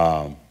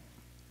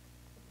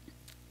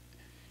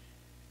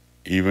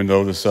even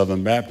though the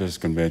Southern Baptist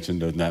Convention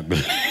does not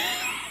believe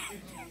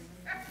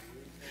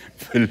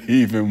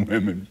in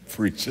women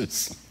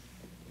preachers,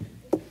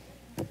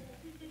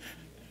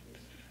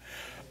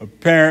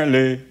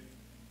 apparently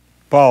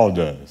Paul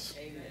does.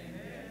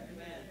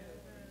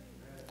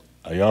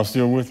 Are y'all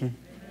still with me?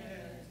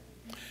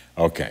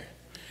 Okay.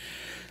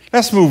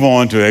 Let's move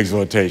on to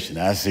exhortation.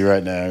 I see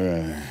right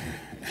now.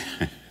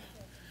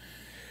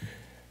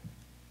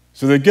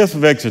 So the gift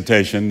of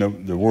exhortation,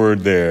 the word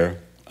there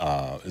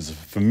is a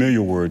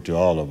familiar word to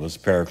all of us,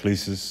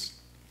 paraklesis.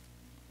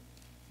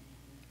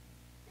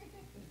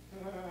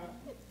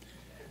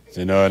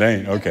 So no, it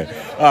ain't. Okay.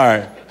 All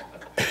right.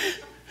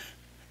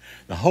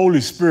 The Holy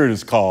Spirit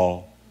is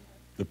called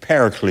the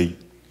Paraclete.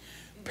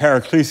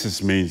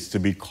 Paraklesis means to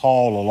be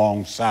called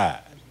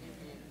alongside.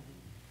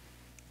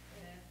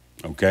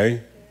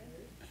 Okay?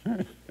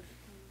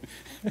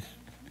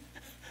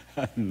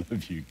 I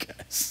love you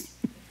guys.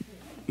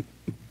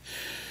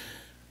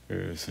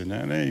 So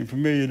now that ain't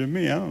familiar to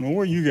me. I don't know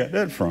where you got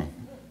that from.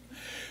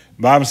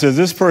 The Bible says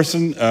this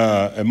person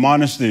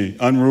admonished the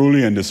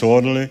unruly and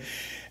disorderly,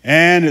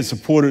 and it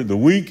supported the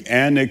weak,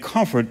 and they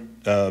comfort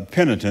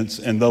penitents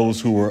and those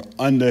who were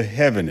under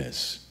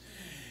heaviness.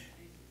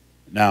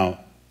 Now,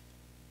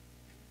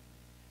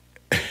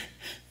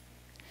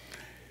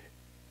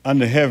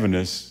 under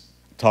heaviness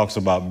talks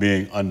about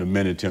being under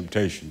many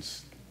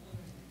temptations.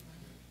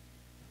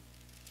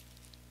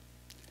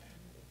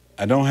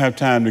 I don't have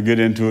time to get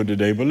into it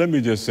today, but let me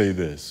just say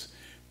this.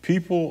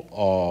 People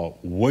are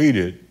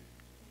weighted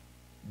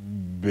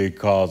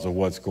because of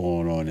what's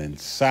going on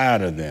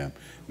inside of them,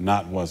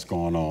 not what's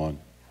going on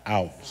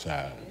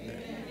outside of them.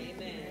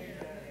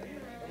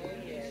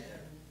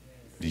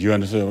 Do you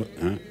understand?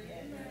 Huh?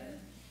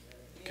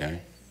 Okay.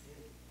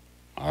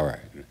 All right.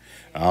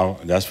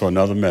 That's for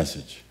another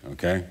message,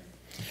 okay?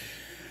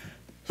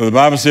 So the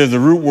Bible says the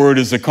root word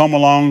is to come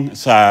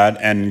alongside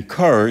and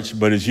encourage,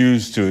 but it's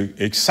used to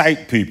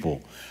excite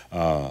people.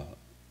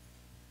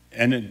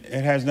 And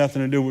it has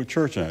nothing to do with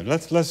church.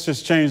 Let's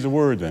just change the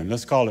word then.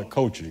 Let's call it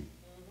coaching.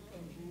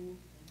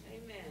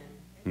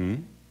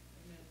 Amen.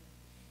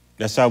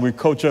 That's how we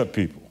coach up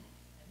people.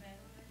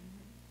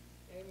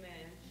 Amen.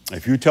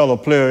 If you tell a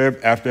player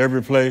after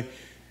every play,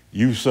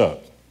 you suck,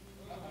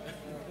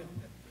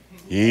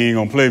 he ain't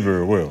going to play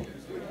very well.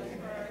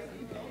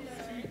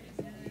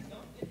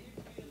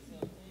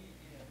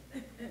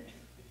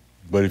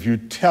 But if you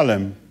tell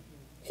him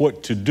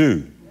what to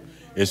do,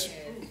 it's...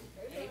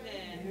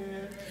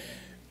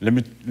 Let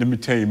me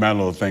tell you my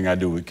little thing I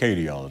do with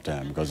Katie all the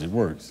time because it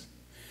works.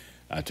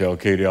 I tell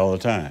Katie all the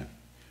time,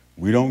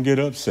 we don't get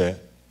upset,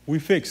 we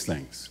fix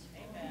things.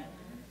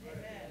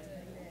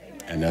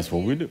 And that's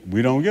what we do.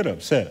 We don't get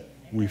upset,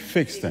 we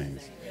fix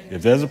things.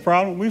 If there's a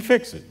problem, we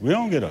fix it. We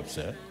don't get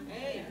upset.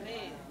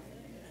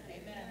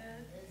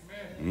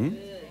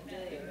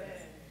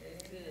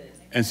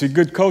 And see,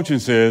 good coaching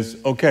says,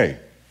 okay,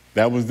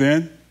 that was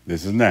then,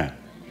 this is now.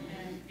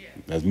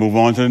 Let's move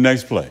on to the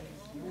next play.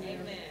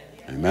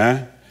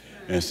 Amen.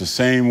 And it's the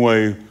same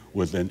way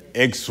with an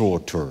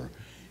exhorter.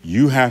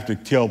 You have to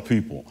tell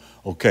people,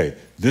 okay,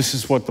 this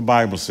is what the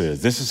Bible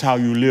says. This is how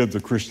you live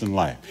the Christian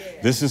life.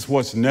 This is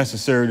what's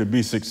necessary to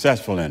be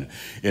successful in it.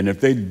 And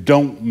if they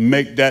don't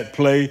make that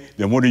play,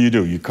 then what do?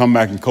 You come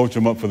back and coach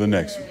them up for the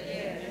next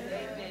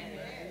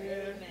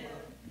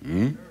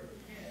one.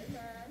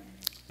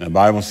 The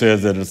Bible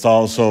says that it's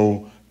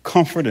also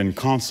comfort and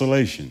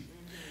consolation.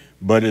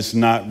 But it's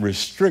not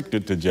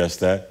restricted to just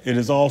that. It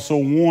is also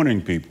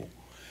warning people.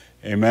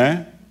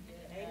 Amen?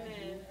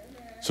 Amen.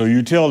 So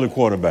you tell the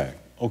quarterback,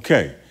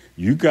 okay,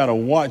 you got to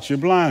watch your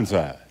blind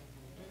side.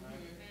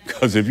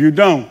 Because if you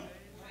don't,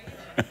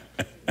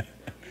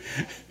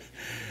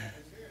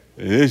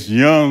 this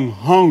young,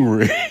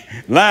 hungry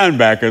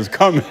linebacker is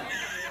coming.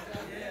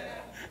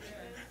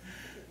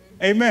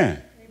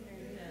 Amen.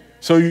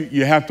 So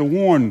you have to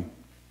warn,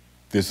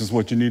 this is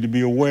what you need to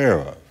be aware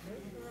of.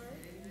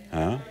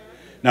 Huh?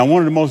 Now,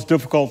 one of the most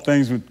difficult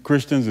things with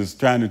Christians is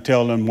trying to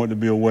tell them what to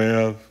be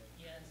aware of.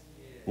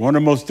 One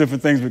of the most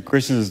different things with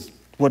Christians is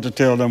what to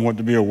tell them what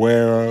to be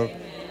aware of.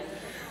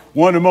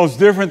 One of the most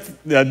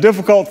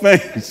difficult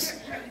things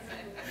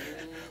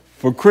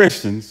for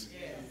Christians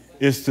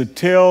is to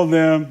tell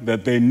them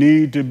that they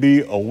need to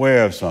be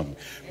aware of something.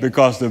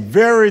 Because the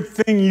very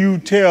thing you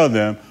tell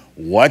them,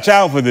 watch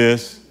out for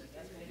this.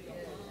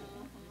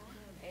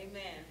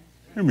 Amen.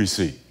 Let me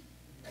see.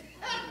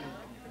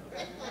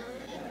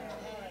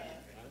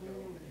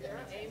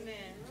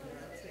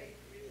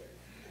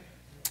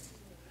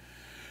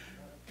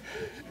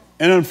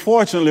 And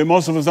unfortunately,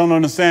 most of us don't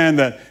understand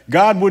that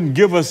God wouldn't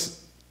give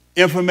us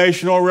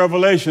information or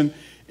revelation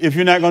if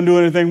you're not going to do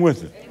anything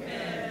with it.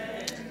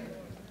 Amen.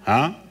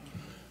 Huh?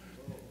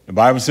 The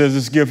Bible says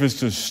this gift is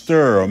to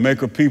stir or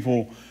make a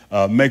people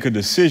make a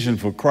decision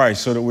for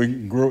Christ so that we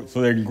can grow,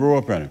 so they can grow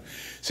up in Him.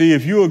 See,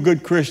 if you're a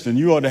good Christian,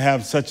 you ought to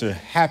have such a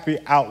happy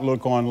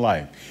outlook on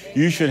life.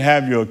 You should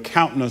have your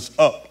countenance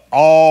up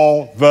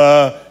all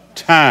the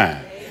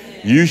time.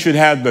 You should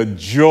have the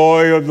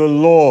joy of the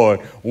Lord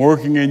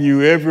working in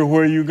you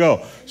everywhere you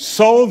go,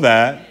 so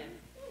that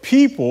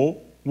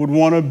people would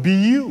want to be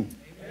you.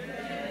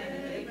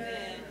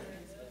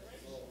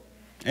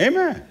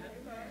 Amen.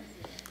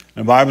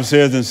 The Bible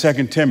says in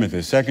 2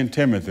 Timothy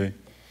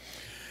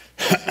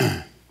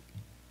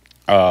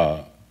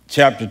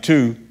chapter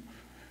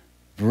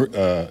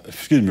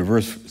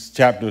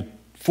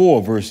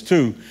 4, verse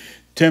 2,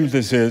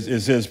 Timothy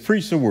says,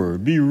 preach the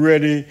word, be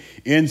ready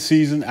in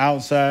season,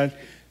 outside,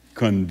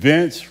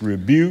 convince,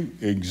 rebuke,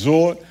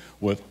 exhort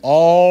with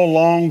all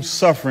long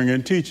suffering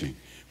and teaching,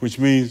 which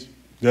means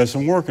there's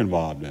some work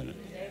involved in it.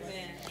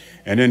 Amen.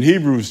 And in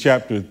Hebrews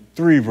chapter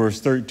 3,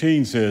 verse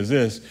 13 says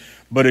this,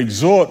 but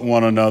exhort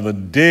one another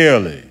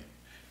daily.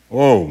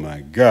 Oh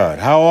my God.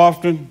 How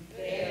often?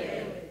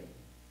 Daily.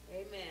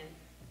 Amen.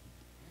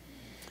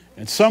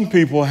 And some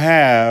people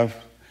have,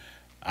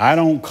 I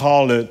don't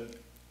call it,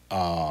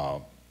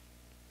 well,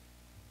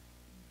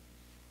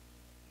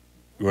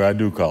 I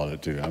do call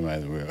it too. I might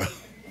as well.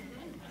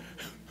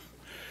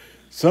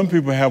 Some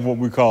people have what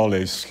we call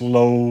a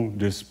slow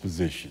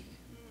disposition.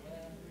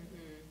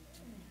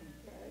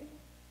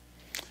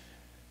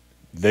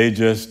 They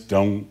just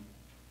don't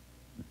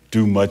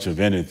do much of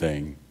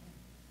anything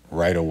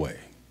right away.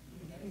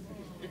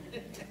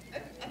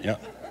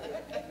 Yep.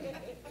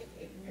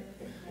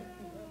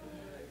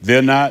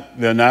 They're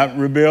not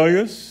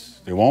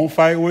rebellious. They won't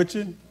fight with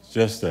you. It's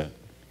just that.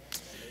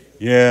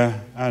 Yeah,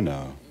 I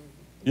know.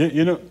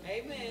 You know.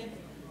 Amen.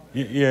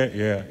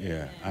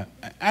 Yeah.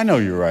 I know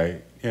you're right.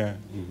 Yeah.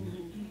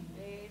 Mm-hmm.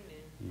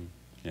 Amen.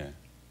 Yeah.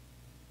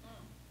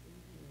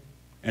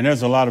 And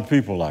there's a lot of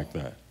people like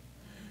that.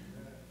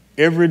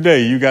 Every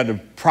day you got to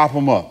prop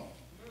them up,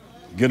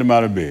 get them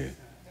out of bed.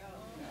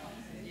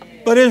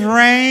 But it's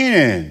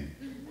raining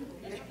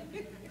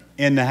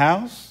in the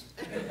house.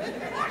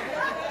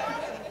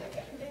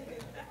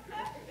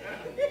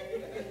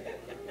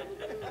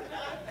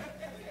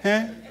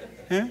 Huh?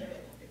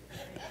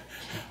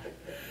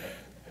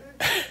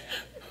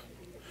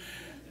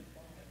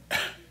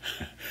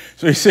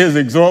 So he says,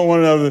 exhort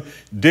one another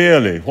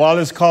daily while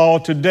it's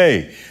called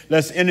today,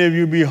 lest any of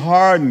you be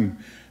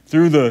hardened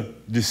through the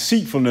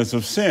deceitfulness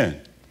of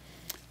sin.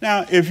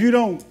 Now, if you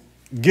don't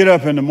get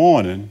up in the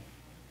morning,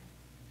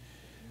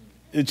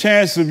 the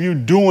chance of you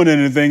doing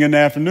anything in the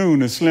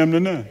afternoon is slim to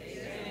none.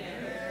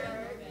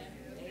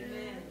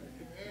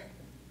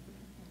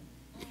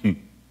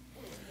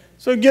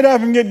 So get up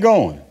and get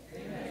going.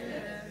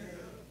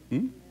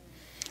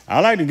 I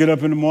like to get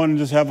up in the morning and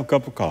just have a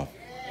cup of coffee.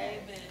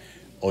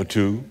 Or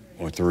two,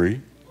 or three.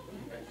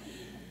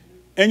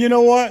 And you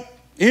know what?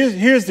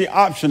 Here's the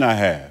option I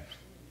have.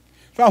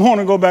 If I want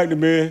to go back to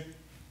bed,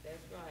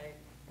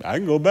 I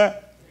can go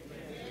back.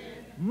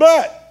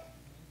 But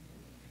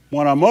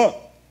when I'm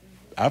up,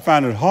 I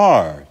find it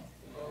hard.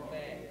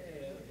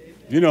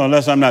 You know,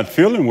 unless I'm not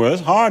feeling well,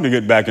 it's hard to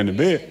get back into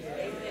bed.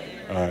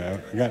 All right,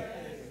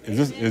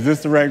 is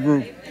this the right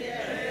group?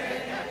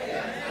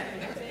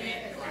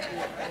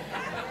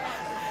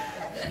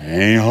 It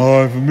ain't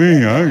hard for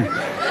me. I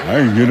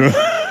can get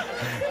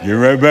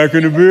right back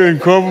in the bed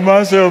and cover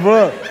myself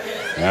up.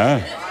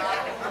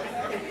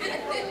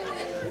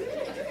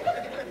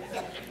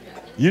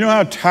 You know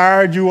how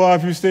tired you are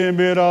if you stay in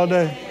bed all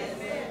day?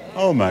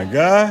 Oh, my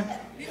God.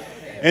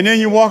 And then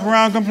you walk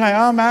around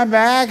complaining, oh, my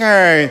back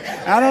hurts.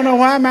 I don't know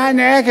why my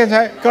neck is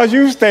hurt. Because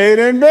you stayed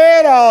in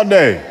bed all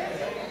day.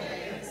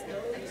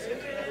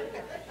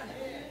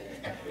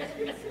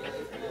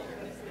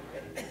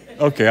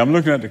 Okay, I'm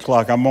looking at the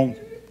clock. I won't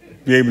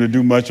be able to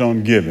do much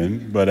on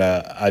giving, but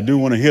I do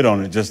want to hit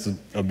on it just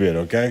a bit,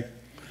 okay?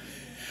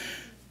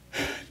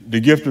 The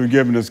gift of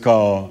giving is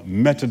called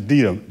diomai.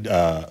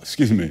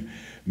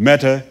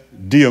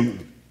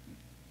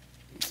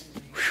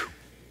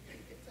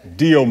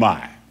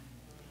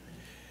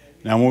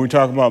 Now, when we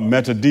talk about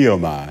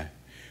metadiomai,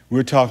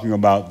 we're talking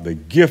about the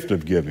gift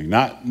of giving,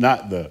 not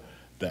the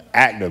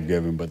act of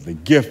giving, but the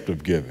gift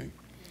of giving.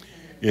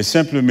 It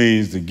simply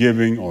means the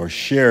giving or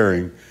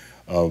sharing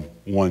of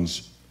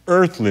one's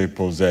earthly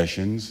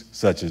possessions,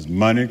 such as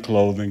money,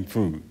 clothing,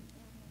 food.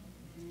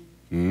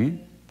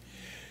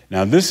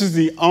 Now, this is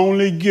the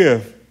only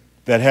gift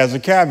that has a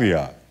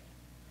caveat.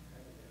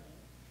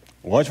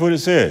 Watch what it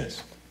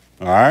says.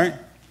 All right?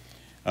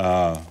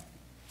 Let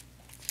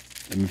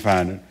me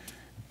find it.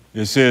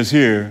 It says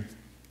here,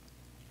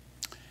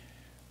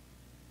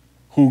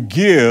 who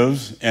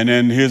gives, and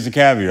then here's the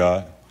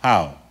caveat,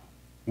 how?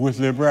 With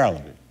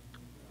liberality.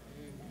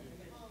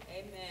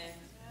 Amen.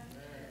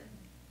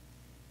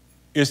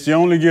 It's the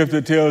only gift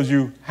that tells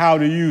you how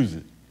to use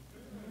it.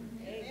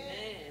 Amen.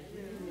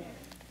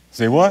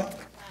 Say what?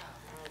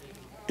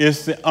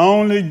 It's the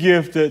only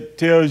gift that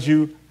tells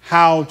you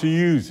how to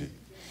use it.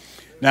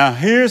 Now,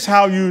 here's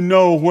how you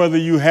know whether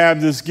you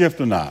have this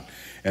gift or not.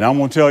 And I'm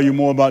going to tell you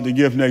more about the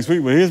gift next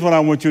week, but here's what I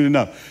want you to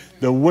know.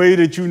 The way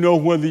that you know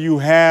whether you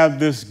have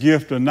this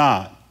gift or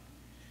not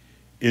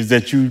is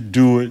that you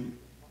do it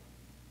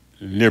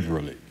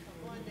liberally.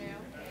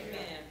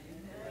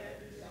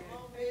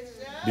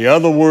 The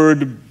other word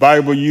the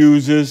Bible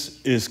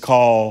uses is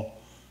called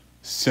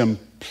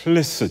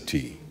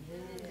simplicity.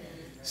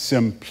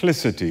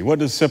 Simplicity. What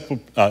does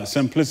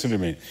simplicity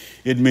mean?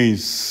 It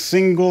means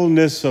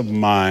singleness of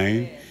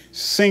mind,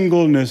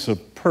 singleness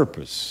of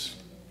purpose.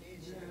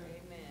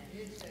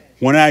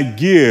 When I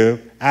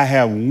give, I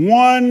have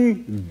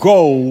one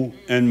goal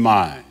in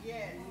mind,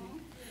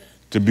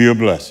 to be a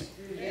blessing.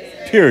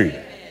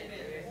 Period.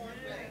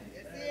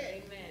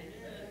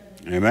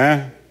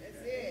 Amen?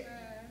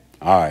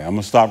 All right, I'm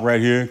going to stop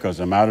right here because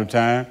I'm out of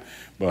time,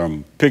 but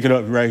I'm picking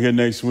up right here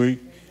next week,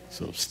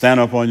 so stand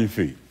up on your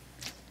feet.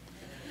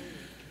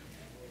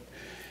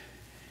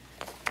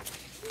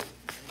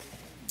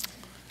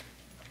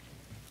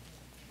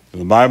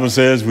 The Bible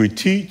says we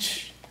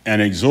teach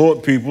and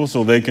exhort people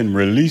so they can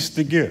release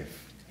the gift.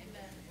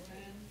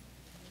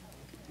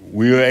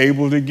 We are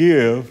able to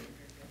give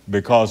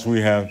because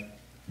we have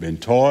been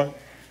taught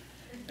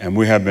and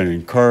we have been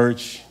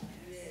encouraged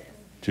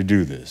to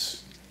do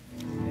this.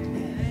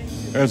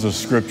 There's a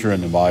scripture in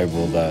the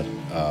Bible that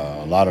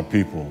a lot of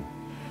people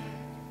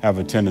have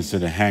a tendency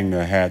to hang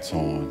their hats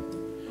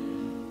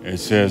on. It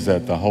says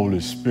that the Holy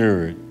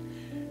Spirit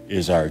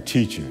is our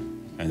teacher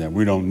and that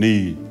we don't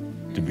need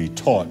to be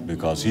taught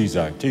because he's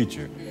our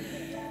teacher.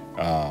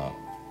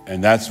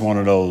 And that's one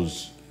of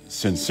those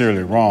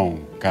sincerely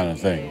wrong kind of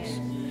things.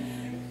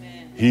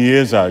 He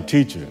is our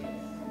teacher,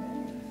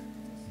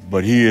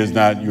 but he is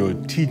not your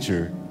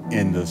teacher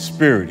in the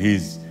spirit.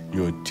 He's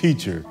your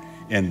teacher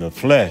in the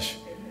flesh,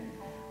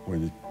 where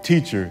the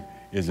teacher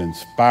is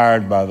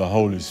inspired by the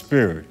Holy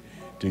Spirit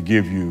to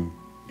give you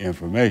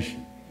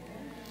information.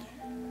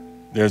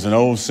 There's an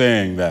old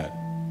saying that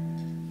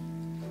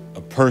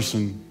a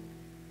person,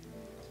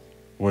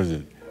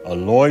 a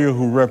lawyer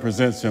who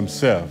represents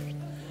himself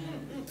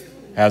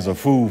has a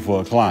fool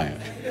for a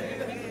client.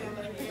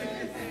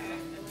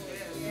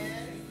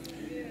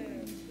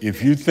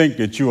 If you think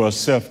that you are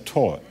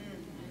self-taught,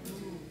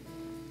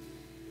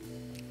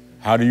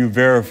 how do you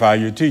verify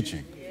your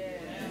teaching?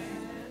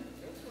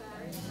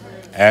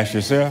 Ask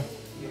yourself.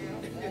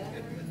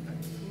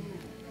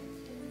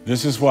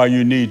 This is why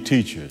you need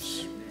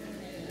teachers.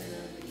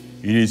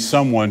 You need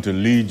someone to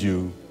lead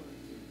you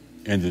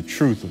in the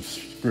truth of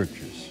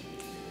scriptures.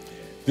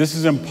 This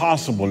is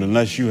impossible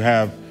unless you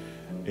have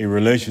a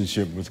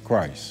relationship with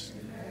Christ.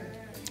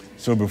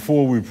 So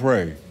before we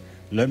pray,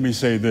 let me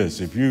say this.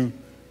 If you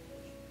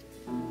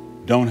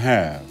don't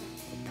have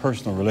a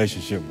personal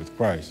relationship with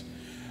Christ,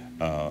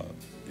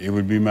 it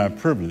would be my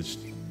privilege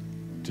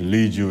to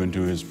lead you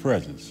into his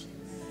presence.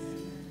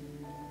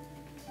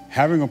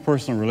 Having a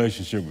personal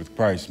relationship with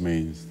Christ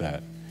means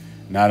that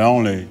not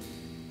only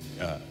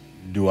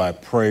do I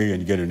pray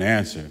and get an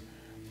answer,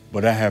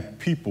 but I have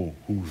people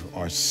who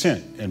are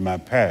sent in my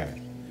path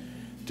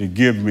to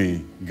give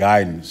me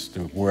guidance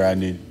to where I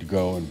need to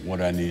go and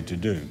what I need to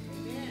do.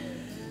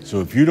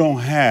 So if you don't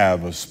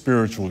have a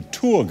spiritual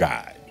tour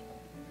guide,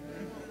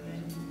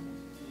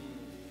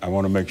 I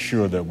want to make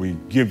sure that we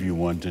give you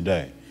one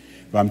today.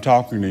 If I'm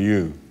talking to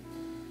you,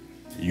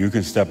 you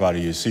can step out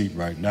of your seat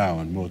right now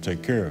and we'll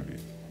take care of you.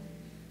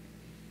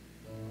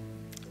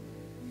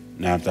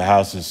 Now, if the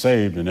house is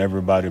saved and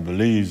everybody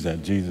believes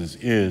that Jesus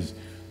is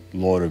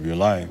Lord of your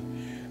life,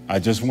 I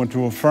just want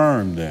to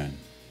affirm then,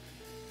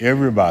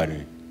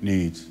 everybody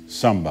needs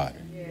somebody.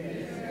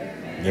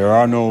 There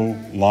are no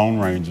lone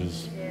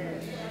rangers.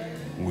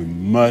 We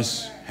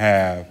must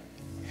have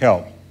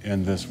help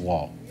in this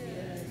walk.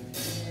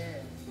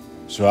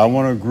 So I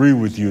want to agree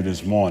with you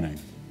this morning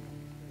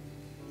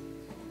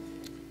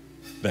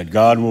that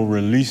God will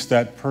release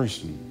that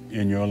person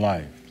in your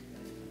life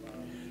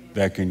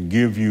that can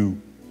give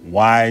you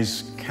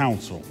wise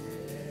counsel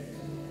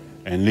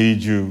and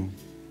lead you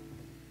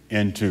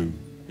into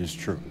his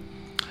truth.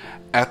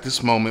 At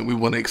this moment, we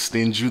want to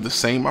extend you the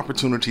same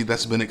opportunity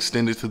that's been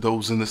extended to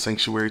those in the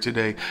sanctuary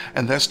today,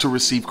 and that's to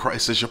receive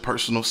Christ as your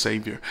personal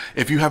Savior.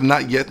 If you have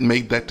not yet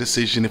made that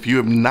decision, if you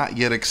have not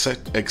yet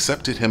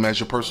accepted him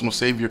as your personal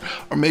Savior,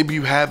 or maybe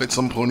you have at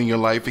some point in your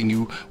life and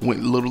you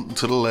went a little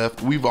to the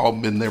left, we've all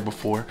been there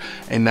before,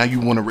 and now you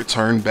want to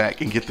return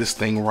back and get this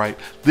thing right.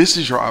 This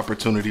is your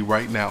opportunity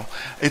right now.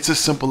 It's as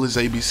simple as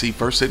ABC.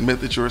 First,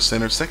 admit that you're a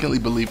sinner. Secondly,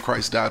 believe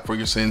Christ died for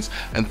your sins.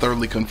 And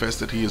thirdly, confess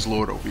that he is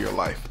Lord over your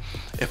life.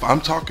 If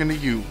I'm talking to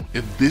you,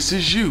 if this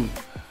is you,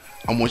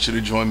 I want you to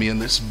join me in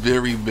this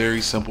very,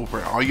 very simple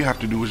prayer. All you have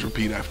to do is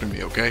repeat after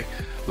me, okay?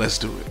 Let's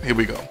do it. Here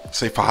we go.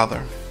 Say,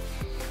 Father,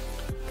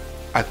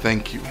 I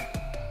thank you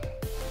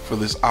for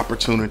this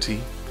opportunity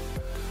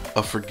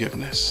of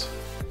forgiveness.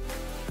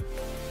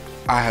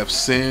 I have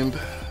sinned.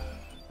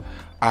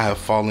 I have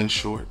fallen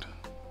short.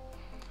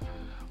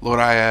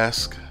 Lord, I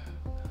ask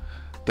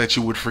that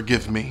you would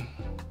forgive me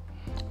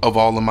of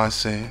all of my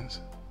sins.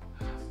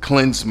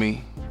 Cleanse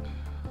me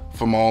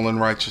from all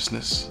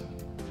unrighteousness.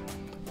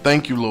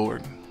 Thank you,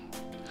 Lord,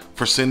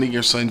 for sending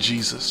your son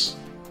Jesus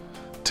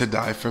to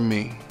die for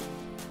me.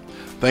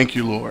 Thank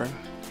you, Lord,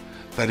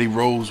 that he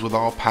rose with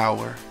all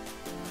power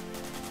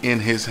in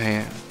his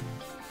hand.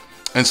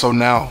 And so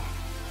now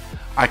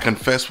I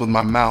confess with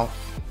my mouth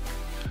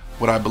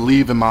what I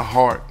believe in my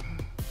heart,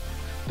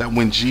 that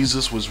when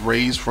Jesus was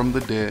raised from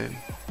the dead,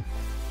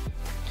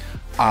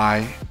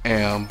 I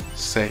am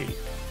saved.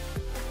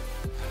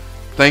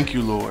 Thank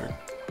you, Lord,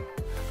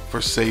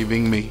 for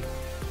saving me.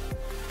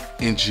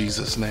 In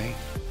Jesus' name,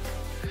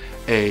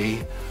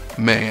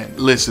 amen.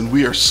 Listen,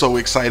 we are so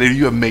excited.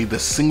 You have made the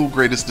single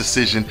greatest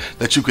decision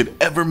that you could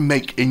ever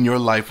make in your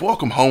life.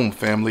 Welcome home,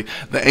 family.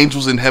 The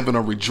angels in heaven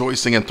are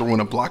rejoicing and throwing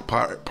a block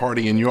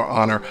party in your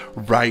honor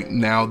right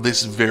now,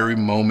 this very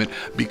moment,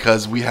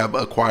 because we have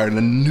acquired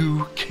a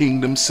new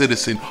kingdom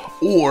citizen,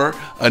 or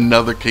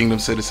another kingdom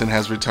citizen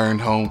has returned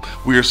home.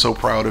 We are so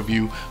proud of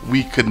you.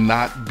 We could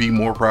not be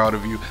more proud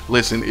of you.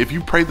 Listen, if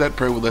you prayed that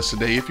prayer with us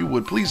today, if you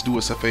would, please do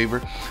us a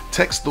favor.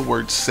 Text the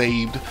word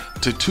SAVED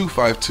to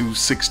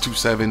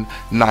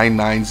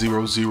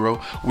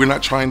 252-627-9900. We're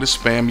not trying to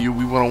spam you.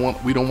 We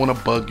don't want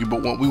to bug you,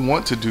 but what we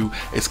want to do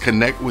is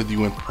connect with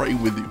you and pray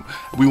with you.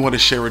 We want to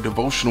share a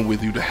devotional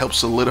with you to help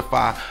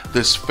solidify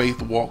this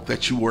faith walk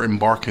that you are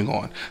embarking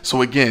on.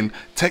 So again,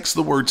 text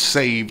the word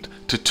SAVED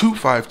to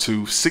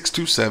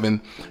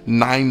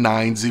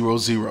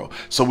 252-627-9900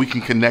 so we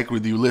can connect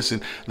with you. Listen,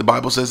 the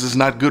Bible says it's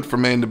not good for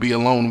man to be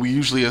alone. We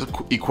usually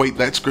equate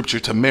that scripture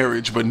to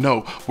marriage, but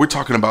no, we're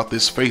talking about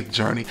this faith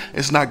journey.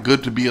 It's not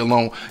good to be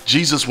alone.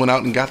 Jesus went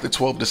out and got the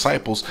 12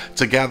 disciples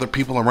to gather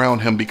people around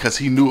him because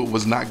he knew it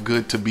was not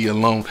good to be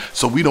alone.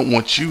 So we don't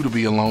want you to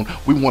be alone.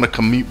 We want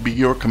to be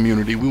your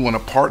community. We want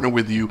to partner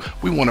with you.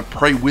 We want to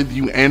pray with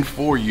you and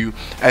for you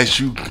as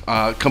you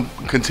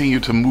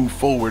continue to move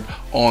forward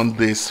on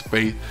this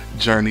faith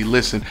journey.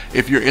 Listen,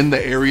 if you're in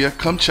the area,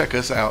 come check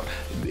us out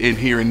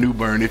here in New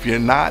Bern. If you're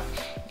not,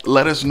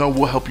 let us know.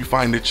 We'll help you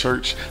find a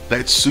church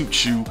that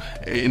suits you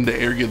in the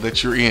area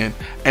that you're in.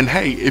 And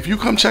hey, if you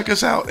come check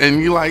us out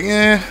and you're like,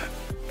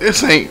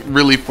 this ain't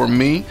really for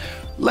me,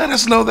 let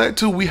us know that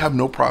too. We have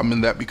no problem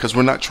in that, because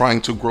we're not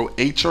trying to grow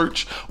a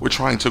church. We're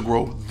trying to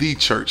grow the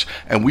church,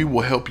 and we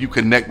will help you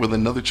connect with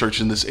another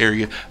church in this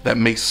area that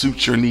may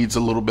suit your needs a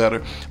little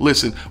better.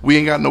 Listen, we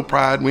ain't got no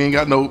pride. We ain't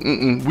got no,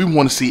 we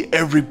want to see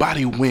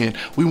everybody win.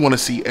 We want to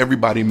see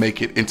everybody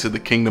make it into the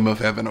kingdom of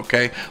heaven.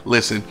 Okay.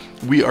 Listen,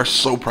 we are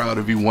so proud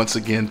of you once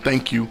again.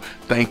 Thank you.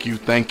 Thank you.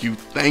 Thank you.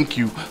 Thank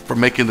you for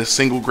making the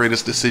single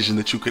greatest decision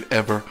that you could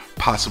ever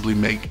possibly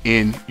make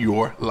in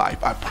your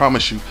life. I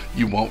promise you,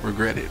 you won't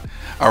regret it.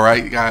 All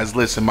right, guys,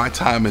 listen, my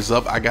time is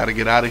up. I got to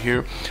get out of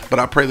here, but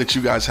I pray that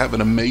you guys have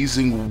an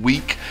amazing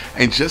week.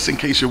 And just in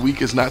case your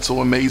week is not so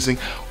amazing,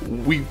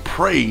 we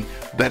pray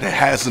that it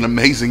has an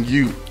amazing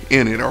you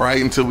in it. All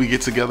right, until we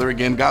get together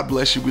again, God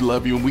bless you. We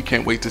love you, and we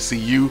can't wait to see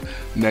you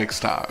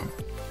next time.